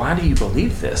 well, why do you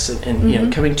believe this? And you know,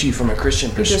 coming to you from a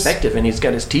Christian perspective, and he's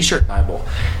got his T-shirt Bible,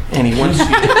 and he wants you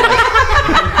to,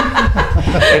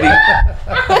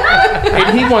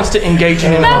 and he wants to engage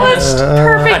in an honest...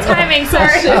 perfect timing,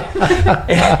 sorry.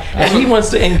 and he wants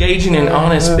to engage in an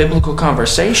honest biblical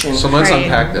conversation. So let's Right.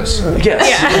 unpack this. Yes,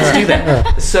 let's do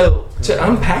that. So to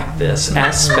unpack this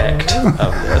aspect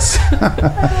of this,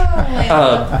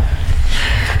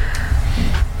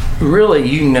 really,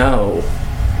 you know,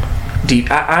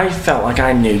 I felt like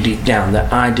I knew deep down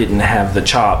that I didn't have the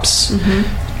chops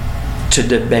to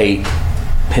debate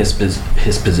his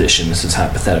position. This is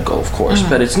hypothetical, of course,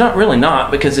 but it's not really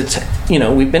not, because it's, you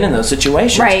know, we've been in those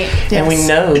situations, Right. and we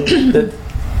know that.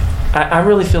 I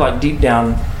really feel like deep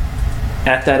down,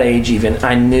 at that age even,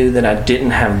 I knew that I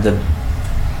didn't have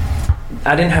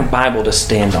Bible to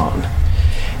stand on,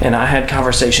 and I had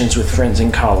conversations with friends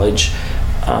in college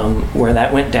where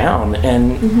that went down,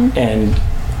 and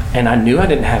I knew I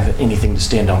didn't have anything to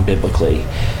stand on biblically,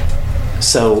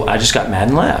 so I just got mad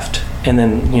and left. And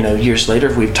then, you know, years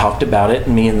later, we've talked about it,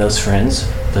 me and those friends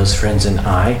and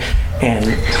I, and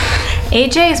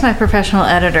AJ is my professional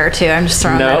editor too. I'm just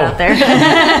throwing that out there.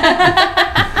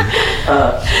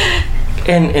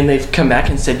 and they've come back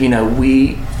and said, you know,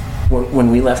 when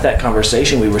we left that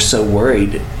conversation, we were so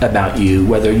worried about you,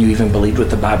 whether you even believed what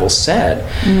the Bible said.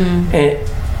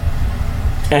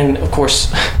 And of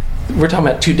course, we're talking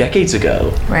about 2 decades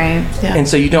ago. Right. Yeah. And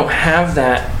so you don't have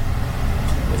that.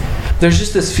 There's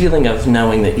just this feeling of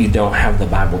knowing that you don't have the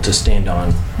Bible to stand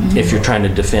on if you're trying to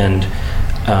defend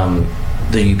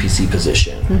the UPC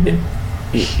position.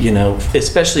 You know,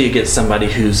 especially against somebody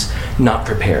who's not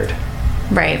prepared.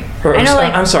 Right. Or, I know,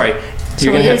 like, I'm sorry.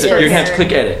 You're gonna have to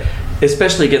click edit.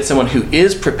 especially get someone who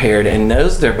is prepared and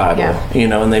knows their Bible, Yeah. you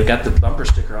know, and they've got the bumper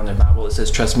sticker on their Bible that says,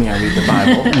 "Trust me, I read the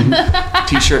Bible."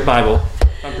 T-shirt Bible,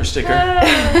 bumper sticker.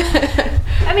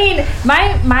 I mean,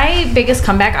 my biggest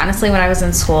comeback, honestly, when I was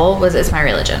in school was it's my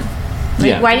religion. Like,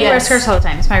 Yeah. why do you wear Yes. skirts all the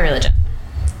time? It's my religion.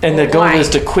 And the goal Why? is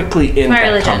to quickly end My that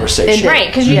religion. conversation. Right,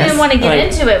 because you Yes. didn't want to get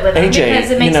Like, into it with them AJ,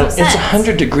 because it makes no sense. it's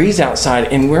 100 degrees outside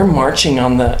and we're marching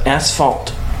on the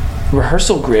asphalt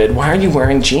rehearsal grid. Why are you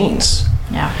wearing jeans?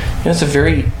 Yeah. You know, it's a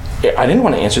very. I didn't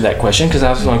want to answer that question because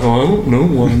I was like, well, I don't know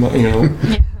why. You know,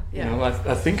 you know,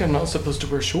 I think I'm not supposed to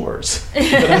wear shorts, but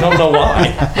I don't know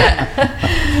why.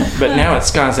 But now it's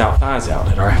skies out, thighs out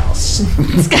at our house.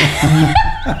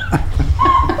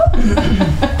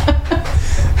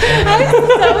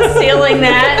 So stealing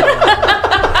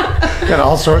that. Got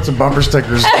all sorts of bumper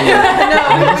stickers. No,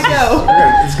 here we go.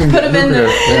 It's gonna Put get them in the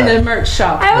lucrative. merch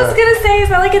shop. I was gonna say, is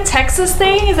that like a Texas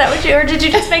thing? Is that what you, or did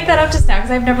you just make that up just now?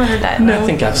 Because I've never heard that. I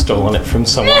think I've stolen it from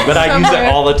someone, but I use it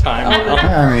all the time now.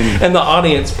 I mean, And the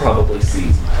audience probably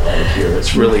sees my letter here.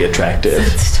 It's really attractive.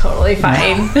 It's totally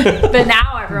fine. But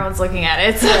now everyone's looking at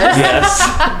it. So.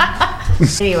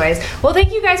 Yes. Anyways, well,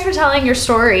 thank you guys for telling your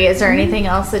story. Is there anything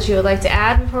else that you would like to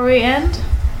add before we end?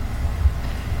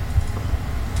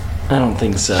 I don't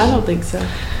think so. I don't think so.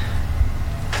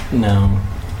 No.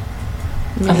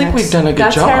 I think we've done a good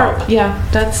that's job.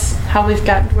 That's how we've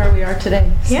gotten to where we are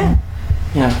today. So. Yeah.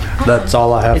 Yeah. that's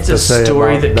all I have It's to a say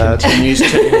story about that that. continues to.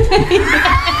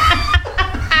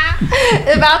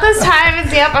 About this time,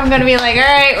 it's I'm going to be like, all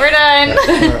right, we're done.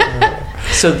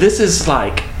 So this is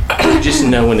like, you just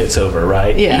know when it's over,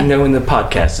 right? Yeah. You know when the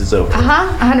podcast is over.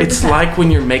 100%. It's like when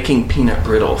you're making peanut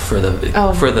brittle for the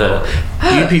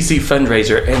UPC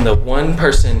fundraiser, and the one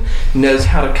person knows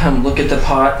how to come look at the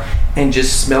pot and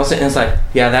just smells it, and it's like,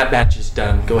 yeah, that batch is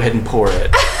done. Go ahead and pour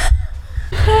it.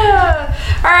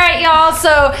 All right, y'all.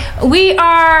 So we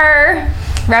are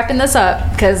wrapping this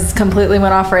up because completely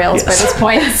went off rails by Yes. this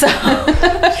point. So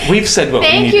We've said what we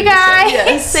thank needed you guys.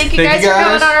 to say. Thank you Thank guys you for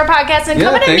coming guys. on our podcast and Yeah,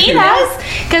 coming to thank meet you. us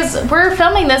because we're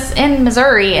filming this in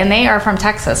Missouri and they are from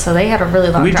Texas, so they had a really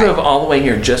long We drive. drove all the way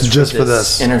here just for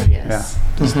this. interview. Yes.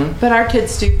 Mm-hmm. But our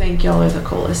kids do think y'all are the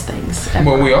coolest things ever.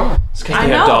 Well, we are. It's 'cause I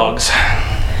we have know. dogs.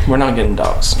 We're not getting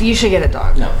dogs. You should get a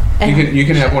dog. No. You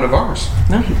can have one of ours.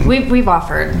 No. We've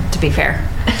offered, to be fair.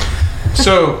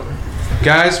 So,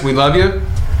 guys, we love you.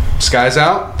 Skies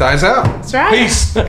out, thighs out. That's right. Peace.